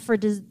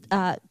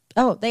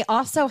they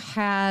also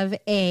have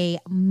a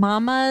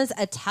Mama's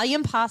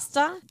Italian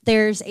pasta.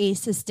 There's a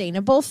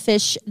sustainable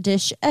fish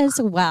dish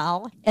as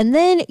well. And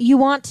then you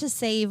want to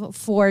save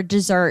for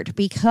dessert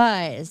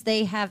because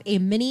they have a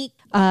mini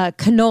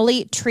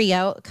cannoli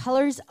trio,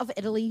 Colors of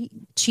Italy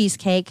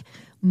cheesecake,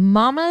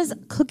 Mama's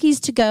cookies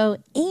to go,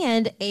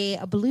 and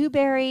a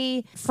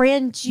blueberry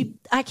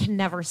I can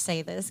never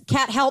say this.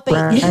 Cat, help me.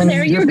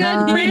 There, you're good.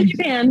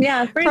 Frangipan.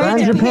 Yeah,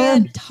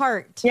 Frangipan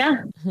tart.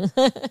 Yeah.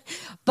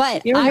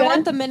 But You're I good.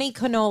 want the mini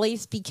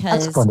cannolis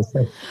because That's fun to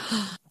say.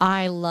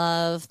 I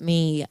love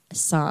me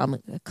some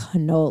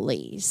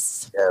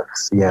cannolis.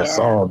 Yes.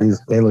 Oh,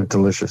 they look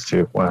delicious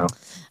too. Wow.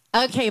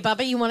 Okay,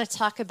 Bubba, you want to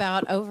talk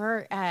about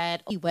over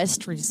at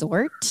West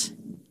Resort?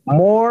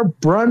 More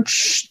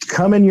brunch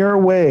coming your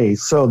way.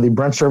 So the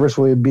brunch service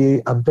will be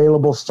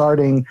available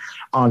starting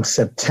on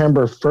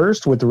September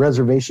 1st, with the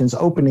reservations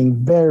opening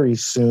very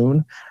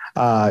soon.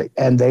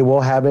 And they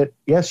will have it,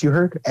 yes, you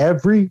heard,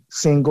 every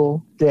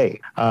single day.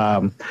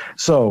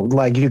 So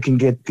like you can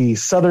get the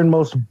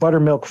southernmost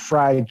buttermilk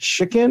fried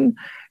chicken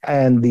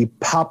and the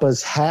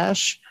Papa's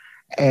hash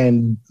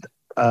and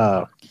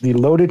the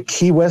loaded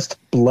Key West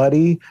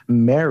Bloody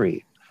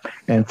Mary.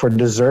 And for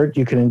dessert,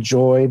 you can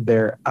enjoy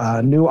their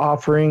new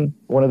offering,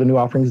 one of the new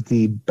offerings,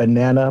 the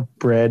banana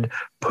bread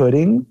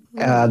pudding.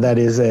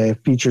 That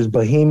features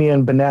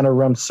Bohemian banana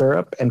rum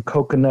syrup and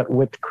coconut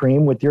whipped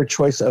cream with your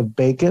choice of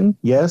bacon,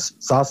 yes,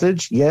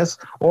 sausage, yes,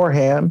 or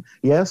ham,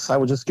 yes. I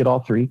would just get all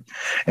three,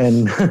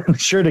 and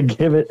sure to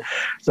give it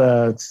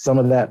some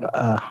of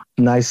that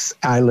nice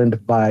island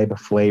vibe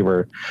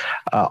flavor.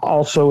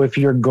 Also, if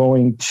you're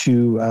going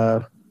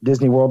to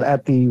Disney World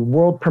at the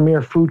world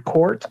premiere food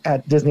court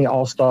at Disney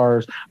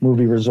All-Stars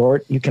Movie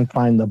Resort, you can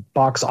find the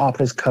box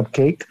office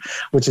cupcake,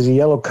 which is a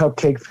yellow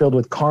cupcake filled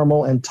with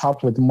caramel and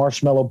topped with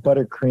marshmallow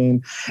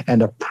buttercream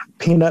and a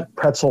peanut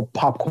pretzel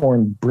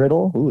popcorn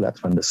brittle. Ooh,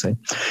 that's fun to say.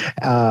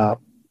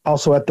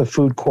 Also at the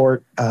food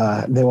court,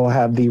 they will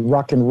have the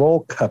rock and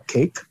roll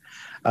cupcake,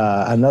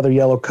 another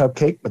yellow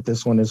cupcake, but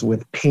this one is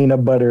with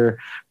peanut butter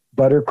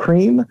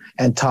buttercream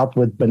and topped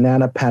with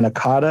banana panna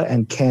cotta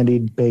and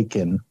candied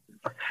bacon.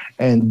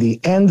 And the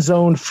End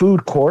Zone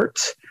food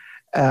court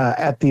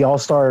at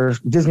the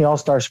Disney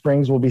All-Star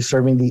Springs will be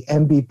serving the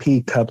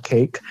MVP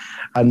cupcake,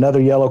 another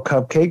yellow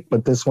cupcake,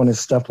 but this one is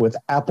stuffed with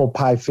apple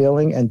pie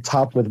filling and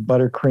topped with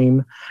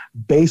buttercream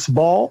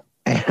baseball,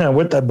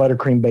 with that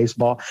buttercream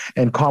baseball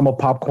and caramel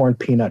popcorn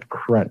peanut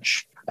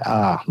crunch.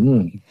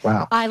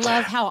 Wow. I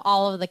love how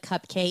all of the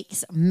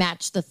cupcakes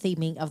match the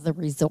theming of the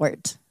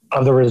resort.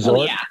 Of the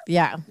resort? Oh, yeah.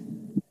 Yeah.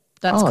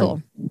 That's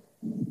cool.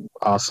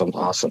 Awesome.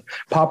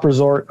 Pop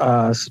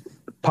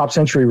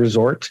Century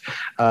Resort.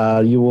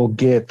 You will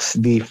get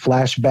the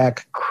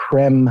flashback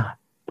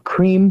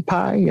cream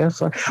pie,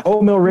 yes,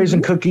 oatmeal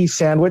raisin cookie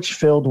sandwich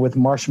filled with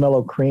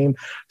marshmallow cream,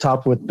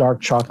 topped with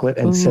dark chocolate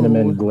and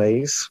cinnamon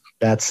glaze.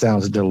 That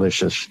sounds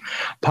delicious.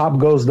 Pop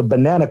goes the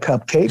banana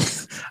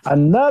cupcake,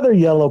 another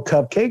yellow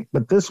cupcake,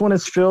 but this one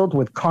is filled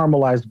with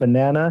caramelized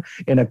banana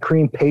in a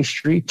cream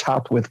pastry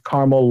topped with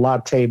caramel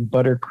latte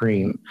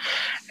buttercream.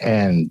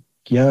 And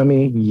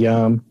yummy,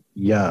 yum.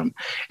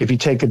 If you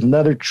take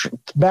another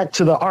back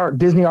to the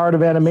Disney Art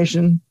of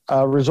Animation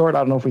Resort, I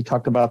don't know if we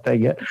talked about that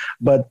yet,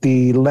 but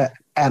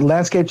at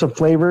Landscapes of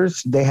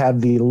Flavors, they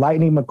have the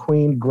Lightning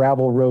McQueen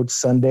Gravel Road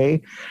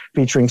Sundae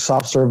featuring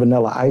soft serve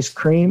vanilla ice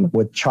cream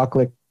with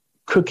chocolate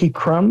cookie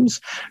crumbs,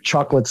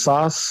 chocolate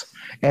sauce,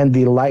 and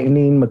the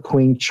Lightning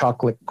McQueen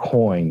chocolate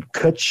coin.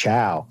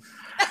 Ka-chow.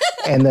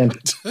 And then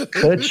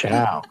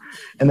ka-chow.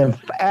 And then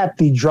at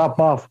the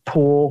drop-off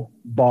pool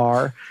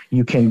bar,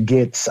 you can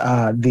get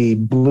the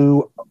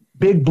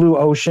Big Blue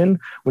Ocean,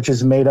 which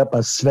is made up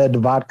of Sved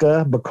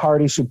vodka,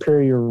 Bacardi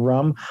Superior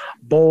rum,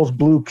 Bowls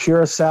Blue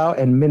Curacao,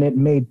 and Minute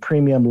Maid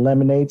Premium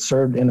Lemonade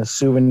served in a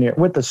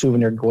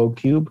souvenir glow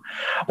cube,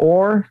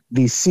 or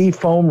the Sea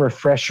Foam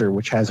Refresher,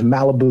 which has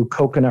Malibu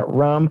coconut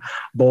rum,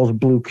 Bowls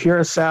Blue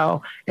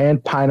Curacao,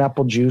 and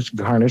pineapple juice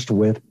garnished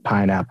with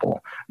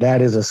pineapple.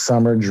 That is a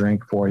summer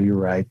drink for you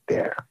right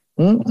there.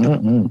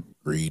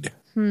 Read.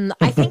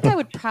 I think I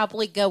would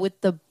probably go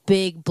with the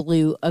Big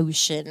Blue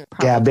Ocean.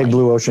 Probably. Yeah, Big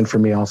Blue Ocean for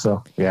me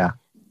also. Yeah.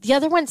 The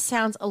other one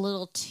sounds a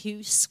little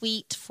too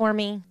sweet for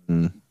me.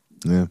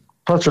 Yeah.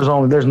 Plus, there's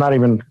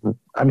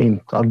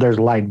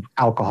light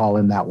alcohol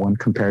in that one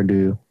compared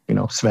to,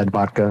 Sved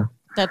vodka.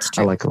 That's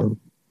true. I like a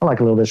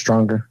little bit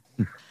stronger.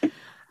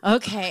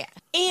 Okay.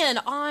 And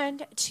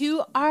on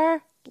to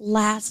our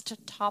last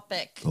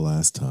topic. The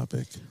last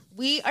topic.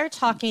 We are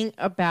talking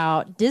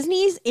about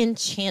Disney's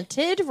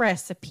Enchanted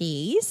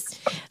Recipes.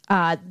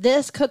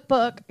 This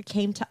cookbook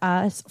came to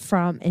us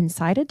from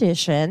Inside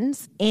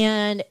Editions,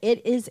 and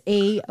it is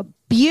a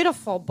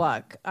beautiful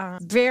book,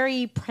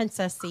 very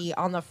princessy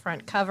on the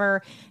front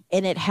cover,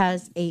 and it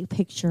has a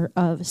picture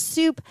of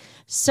soup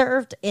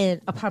served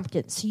in a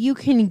pumpkin. So you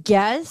can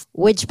guess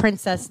which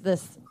princess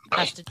this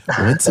has to do.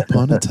 Once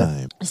upon a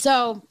time.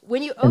 So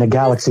when you open in a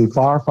galaxy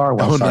far, far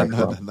away.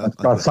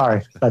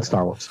 Sorry, that's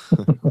Star Wars.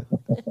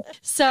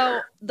 So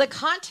the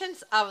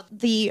contents of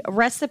the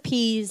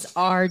recipes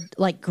are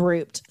like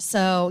grouped.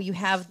 So you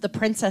have the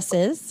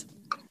princesses,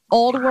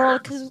 old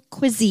world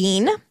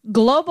cuisine,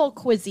 global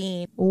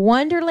cuisine,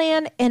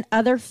 Wonderland, and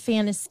other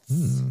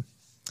fantasies.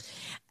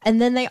 And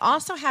then they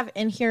also have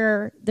in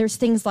here, there's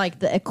things like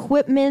the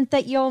equipment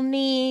that you'll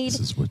need. This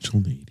is what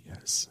you'll need,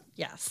 yes.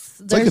 Yes.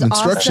 It's like an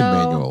instruction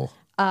manual.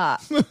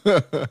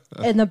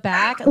 In the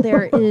back,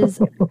 there is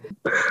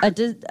a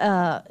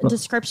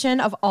description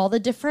of all the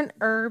different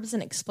herbs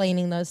and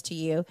explaining those to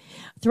you.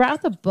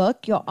 Throughout the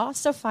book, you'll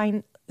also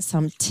find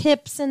some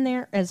tips in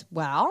there as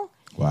well.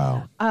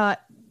 Wow.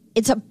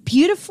 It's a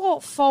beautiful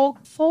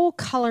full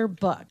color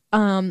book.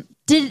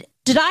 Did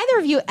either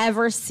of you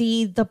ever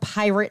see the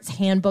Pirate's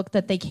Handbook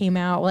that they came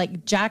out?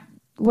 Like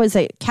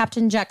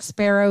Captain Jack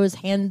Sparrow's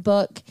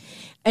handbook,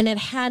 and it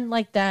had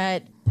like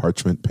that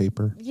parchment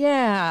paper.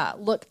 Yeah,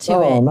 look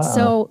to it. No.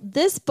 So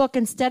this book,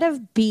 instead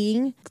of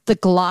being the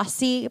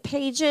glossy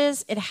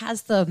pages, it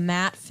has the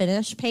matte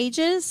finish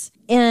pages.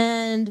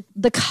 And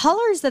the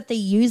colors that they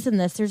use in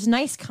this, there's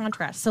nice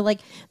contrast. So like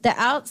the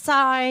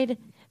outside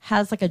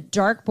has like a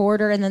dark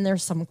border, and then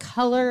there's some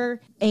color,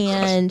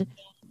 and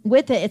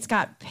with it, it's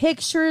got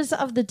pictures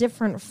of the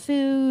different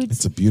foods.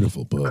 It's a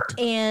beautiful book.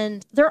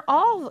 And they're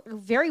all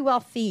very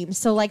well themed.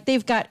 So like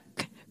they've got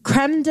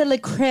creme de la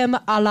creme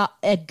a la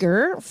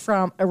Edgar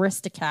from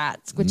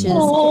Aristocats, which is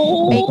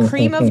a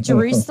cream of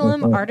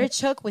Jerusalem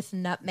artichoke with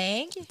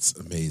nutmeg. It's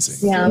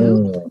amazing.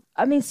 Yeah.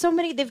 I mean, so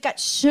many. They've got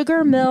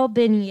sugar mill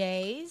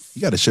beignets.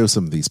 You got to show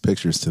some of these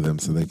pictures to them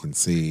so they can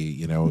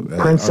see,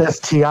 Princess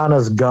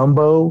Tiana's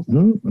gumbo.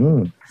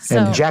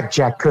 And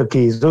Jack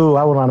cookies. Ooh,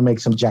 I want to make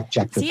some Jack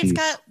cookies. See,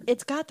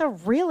 it's got the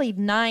really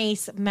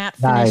nice matte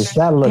finish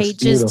That looks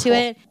pages beautiful. to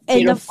it,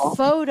 and the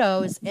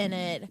photos in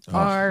it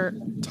are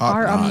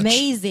top-notch.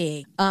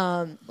 amazing.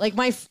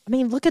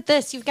 Look at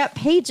this. You've got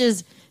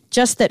pages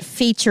just that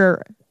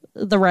feature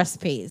the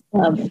recipes.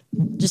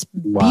 Just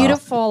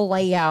beautiful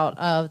layout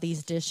of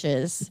these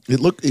dishes.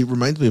 It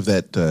reminds me of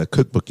that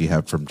cookbook you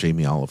have from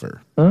Jamie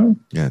Oliver.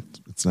 Yeah,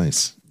 it's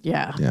nice.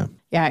 Yeah. Yeah.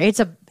 Yeah,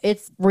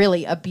 it's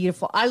really a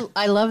beautiful.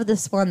 I love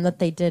this one that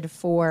they did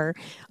for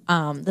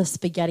the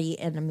spaghetti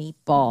and the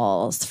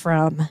meatballs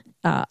from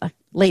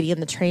Lady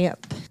and the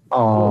Tramp.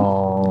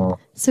 Oh.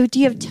 So do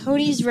you have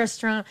Tony's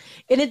restaurant?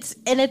 And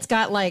it's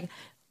got like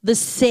the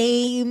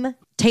same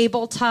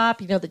tabletop,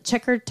 the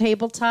checkered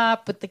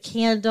tabletop with the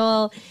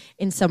candle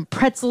and some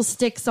pretzel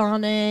sticks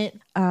on it.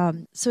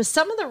 So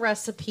some of the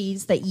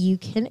recipes that you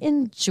can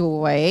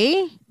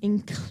enjoy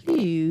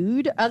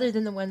include, other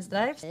than the ones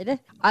that I've said,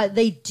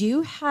 they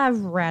do have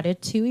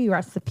ratatouille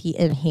recipe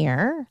in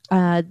here.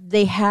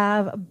 They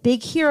have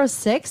Big Hero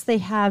 6. They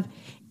have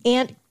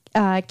Aunt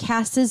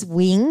Cass's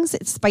wings.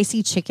 It's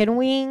spicy chicken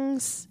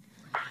wings.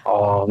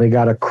 Oh, they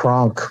got a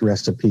Kronk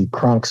recipe,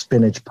 Kronk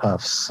spinach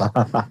puffs.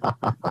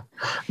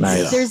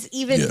 Nice. There's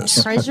even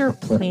Treasure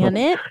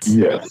Planet.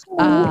 Yes.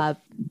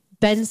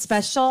 Ben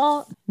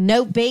Special,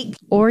 no bake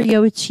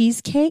Oreo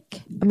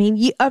cheesecake. I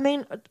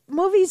mean,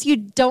 movies you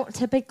don't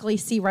typically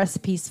see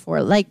recipes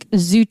for, like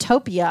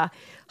Zootopia,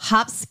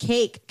 Hops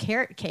cake,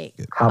 carrot cake.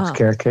 Hops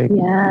carrot cake.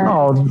 Yeah.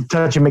 Oh,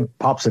 touch and make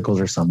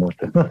popsicles or something.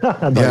 No.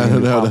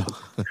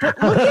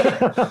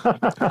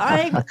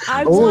 I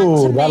want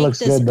to that make looks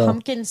this good, though.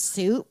 pumpkin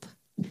soup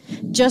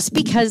just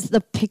because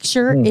the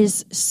picture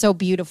is so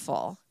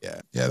beautiful. Yeah.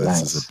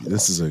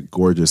 This is a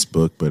gorgeous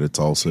book, but it's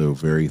also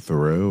very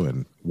thorough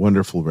and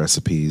wonderful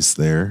recipes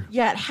there.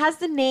 Yeah, it has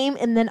the name,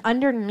 and then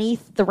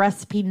underneath the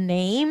recipe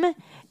name,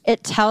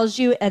 it tells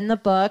you in the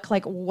book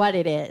like what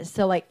it is.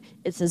 So like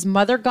it says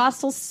Mother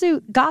Gothel's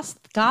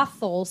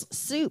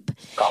soup,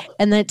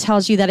 and then it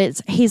tells you that it's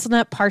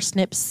hazelnut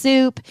parsnip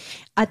soup.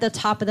 At the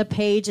top of the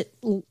page,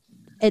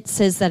 it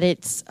says that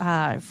it's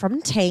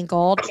from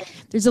Tangled.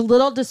 There's a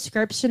little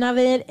description of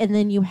it, and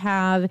then you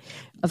have,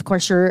 of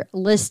course, your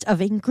list of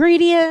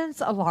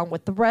ingredients along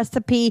with the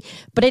recipe.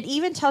 But it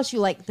even tells you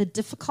like the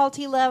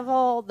difficulty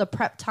level, the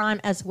prep time,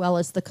 as well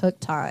as the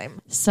cook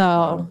time.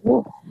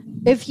 So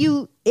if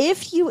you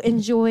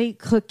enjoy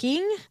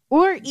cooking,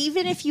 or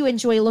even if you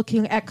enjoy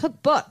looking at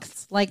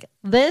cookbooks, like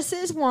this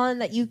is one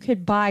that you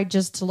could buy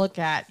just to look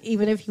at,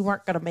 even if you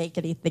weren't going to make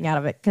anything out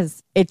of it,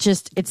 because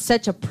it's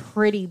such a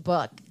pretty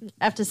book.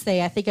 I have to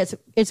say, I think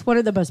it's one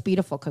of the most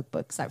beautiful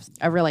cookbooks.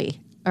 I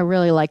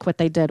really like what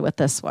they did with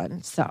this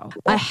one. So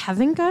I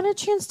haven't got a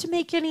chance to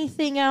make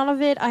anything out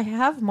of it. I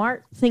have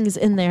marked things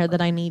in there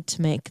that I need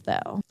to make,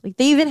 though. Like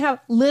they even have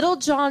Little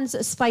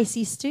John's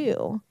spicy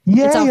stew.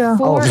 It's a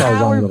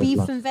 4-hour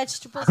beef and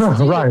vegetable stew.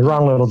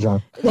 Wrong Little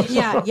John.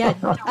 Yeah,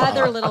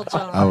 other Little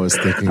John. I was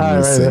thinking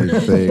the same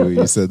thing when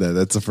you said that.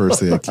 That's the first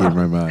thing that came to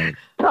my mind.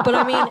 But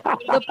I mean,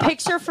 the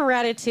picture for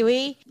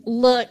Ratatouille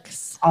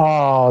looks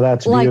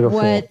that's like beautiful.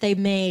 what they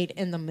made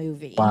in the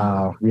movie.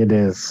 Wow, it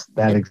is.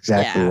 That's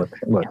exactly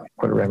what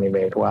Remy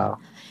made. Wow.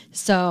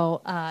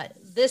 So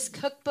this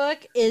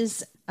cookbook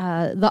is,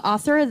 the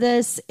author of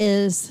this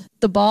is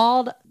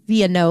Theobald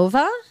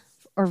Villanova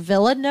or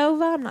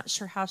Villanova. I'm not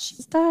sure how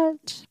she's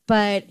that,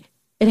 but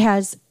it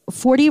has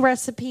 40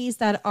 recipes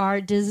that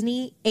are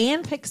Disney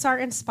and Pixar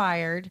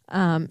inspired.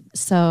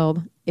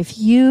 So if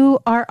you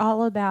are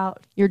all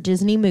about your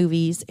Disney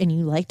movies and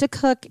you like to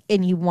cook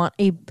and you want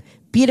a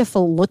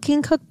beautiful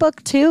looking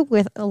cookbook too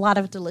with a lot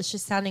of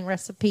delicious sounding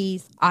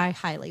recipes, I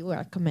highly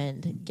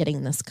recommend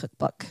getting this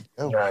cookbook.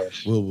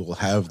 Nice. We'll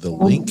have the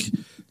link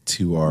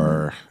to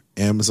our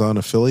Amazon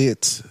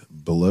affiliate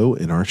below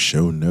in our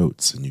show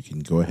notes, and you can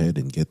go ahead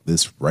and get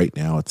this right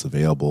now. It's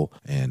available,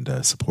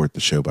 and support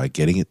the show by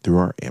getting it through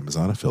our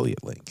Amazon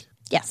affiliate link.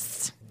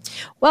 Yes.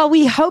 Well,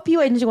 we hope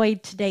you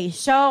enjoyed today's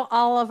show,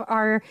 all of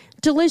our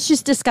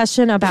delicious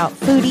discussion about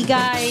foodie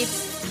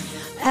guides,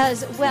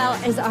 as well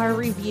as our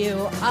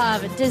review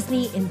of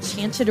Disney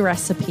Enchanted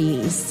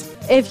Recipes.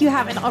 If you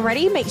haven't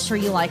already, make sure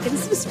you like and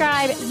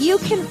subscribe. You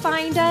can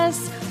find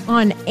us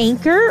on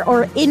Anchor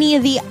or any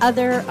of the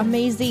other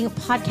amazing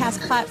podcast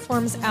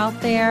platforms out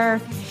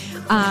there.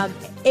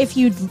 If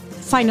you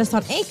find us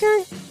on Anchor,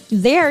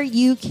 there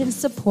you can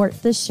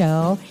support the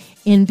show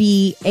and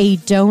be a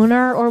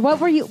donor, or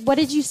what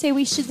did you say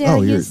we should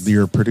do?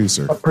 You're a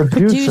producer.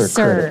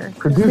 Producer.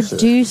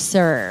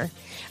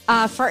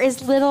 For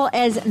as little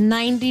as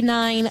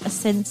 99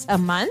 cents a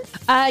month.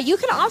 You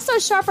can also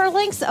shop our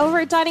links over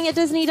at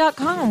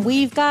diningatdisney.com.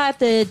 We've got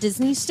the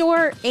Disney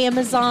Store,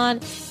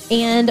 Amazon,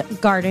 and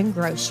garden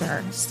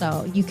grocer.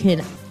 So you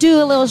can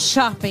do a little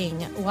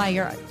shopping while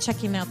you're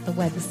checking out the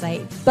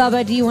website.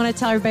 Bubba, do you want to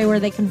tell everybody where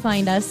they can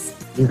find us?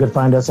 You can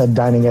find us at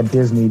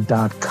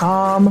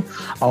diningatdisney.com.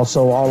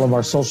 Also, all of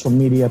our social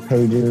media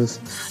pages,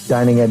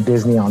 Dining at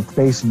Disney on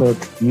Facebook,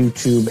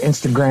 YouTube,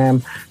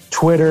 Instagram,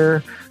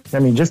 Twitter. I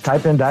mean, just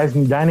type in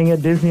Dining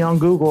at Disney on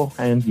Google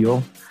and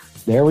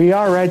there we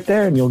are right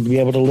there, and you'll be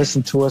able to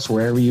listen to us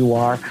wherever you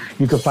are.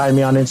 You can find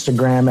me on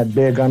Instagram at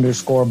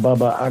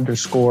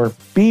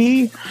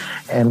big_Bubba_B.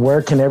 And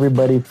where can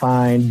everybody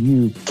find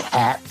you,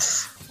 Kat?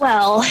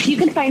 Well, you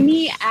can find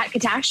me at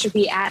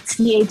Catastrophe at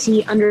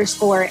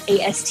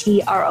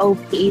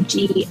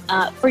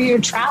CAT_ASTROPG. For your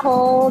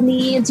travel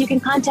needs, you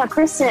can contact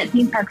Kristen at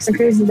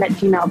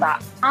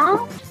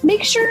themeparksandcruises@gmail.com.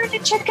 Make sure to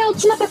check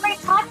out some other great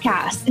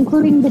podcasts,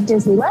 including the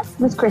Disney List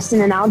with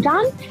Kristen and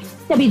Aljon,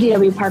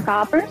 WDW Park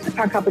Hoppers, the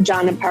Park Hopper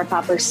John and Park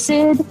Hopper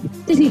Sid,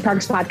 Disney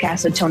Parks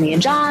Podcast with Tony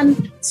and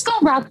John,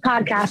 Skull Rock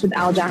Podcast with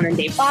Aljon and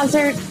Dave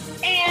Bossert,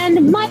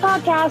 and my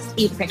podcast,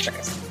 Eat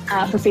Pictures.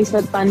 For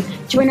Facebook fun,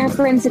 join our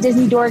friends at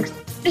Disney Dorks,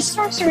 the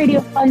Sorcerer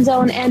Radio Fun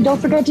Zone, and don't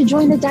forget to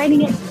join the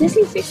Dining at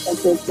Disney Facebook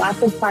group.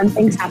 Lots of fun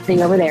things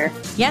happening over there.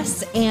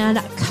 Yes,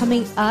 and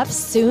coming up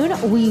soon,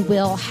 we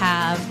will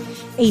have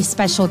a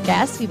special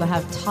guest. We will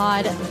have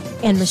Todd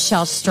and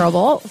Michelle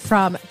Strobel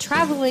from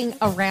Traveling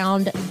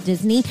Around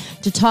Disney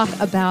to talk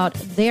about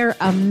their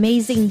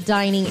amazing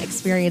dining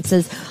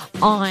experiences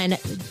on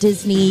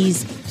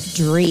Disney's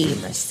Dream.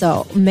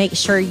 So make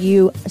sure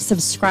you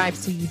subscribe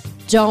so you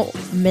don't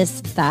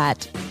miss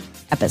that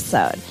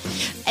episode.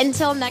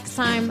 Until next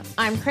time,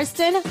 I'm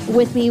Kristen.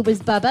 With me was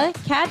Bubba,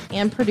 Kat,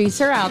 and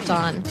producer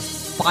Aljon.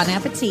 Bon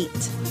appetit.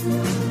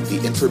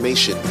 The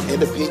information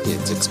and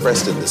opinions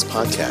expressed in this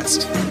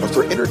podcast are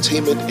for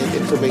entertainment and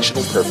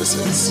informational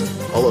purposes.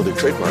 All other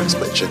trademarks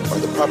mentioned are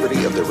the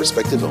property of their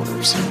respective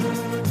owners.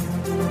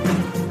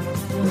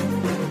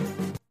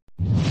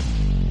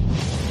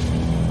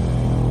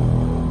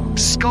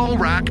 Skull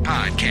Rock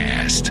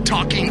Podcast,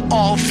 talking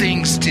all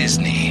things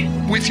Disney,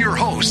 with your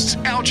hosts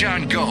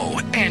Aljon Go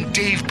and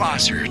Dave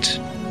Bossert.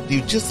 Do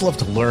you just love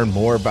to learn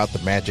more about the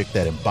magic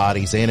that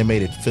embodies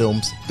animated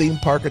films, theme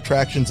park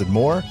attractions, and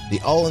more?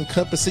 The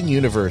all-encompassing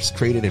universe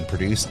created and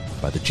produced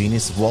by the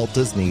genius of Walt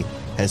Disney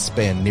has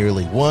spanned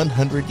nearly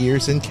 100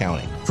 years and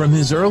counting. From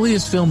his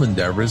earliest film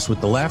endeavors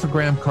with the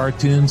Laugh-O-Gram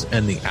cartoons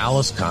and the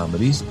Alice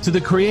comedies, to the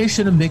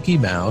creation of Mickey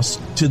Mouse,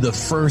 to the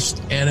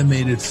first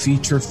animated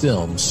feature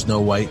film,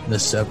 Snow White and the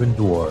Seven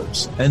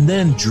Dwarfs, and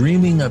then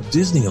dreaming up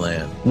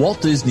Disneyland,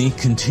 Walt Disney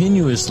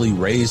continuously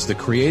raised the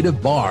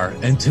creative bar,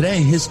 and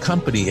today his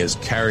company has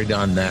carried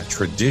on that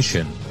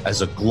tradition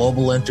as a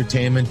global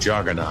entertainment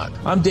juggernaut.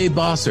 I'm Dave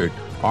Bossert,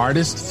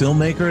 artist,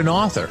 filmmaker, and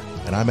author.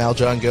 And I'm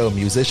Aljon Go,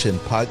 musician,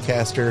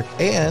 podcaster,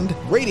 and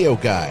radio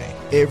guy.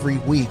 Every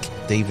week,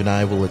 Dave and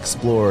I will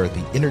explore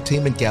the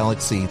entertainment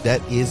galaxy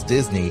that is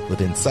Disney with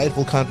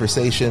insightful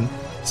conversation,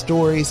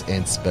 stories,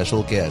 and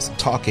special guests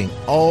talking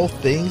all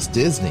things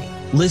Disney.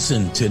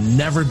 Listen to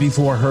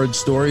never-before-heard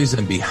stories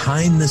and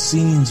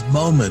behind-the-scenes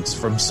moments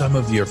from some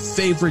of your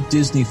favorite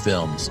Disney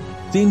films,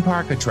 theme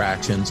park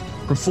attractions,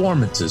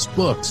 performances,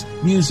 books,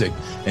 music,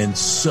 and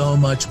so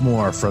much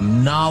more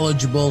from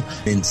knowledgeable,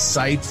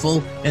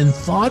 insightful, and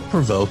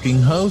thought-provoking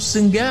hosts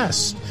and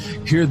guests.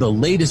 Hear the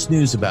latest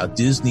news about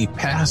Disney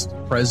past,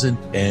 present,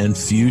 and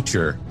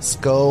future.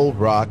 Skull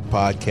Rock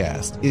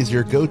Podcast is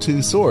your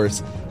go-to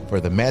source for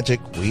the magic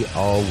we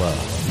all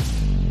love.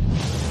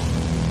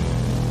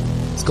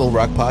 Skull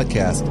Rock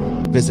Podcast.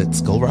 Visit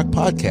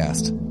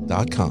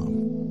skullrockpodcast.com.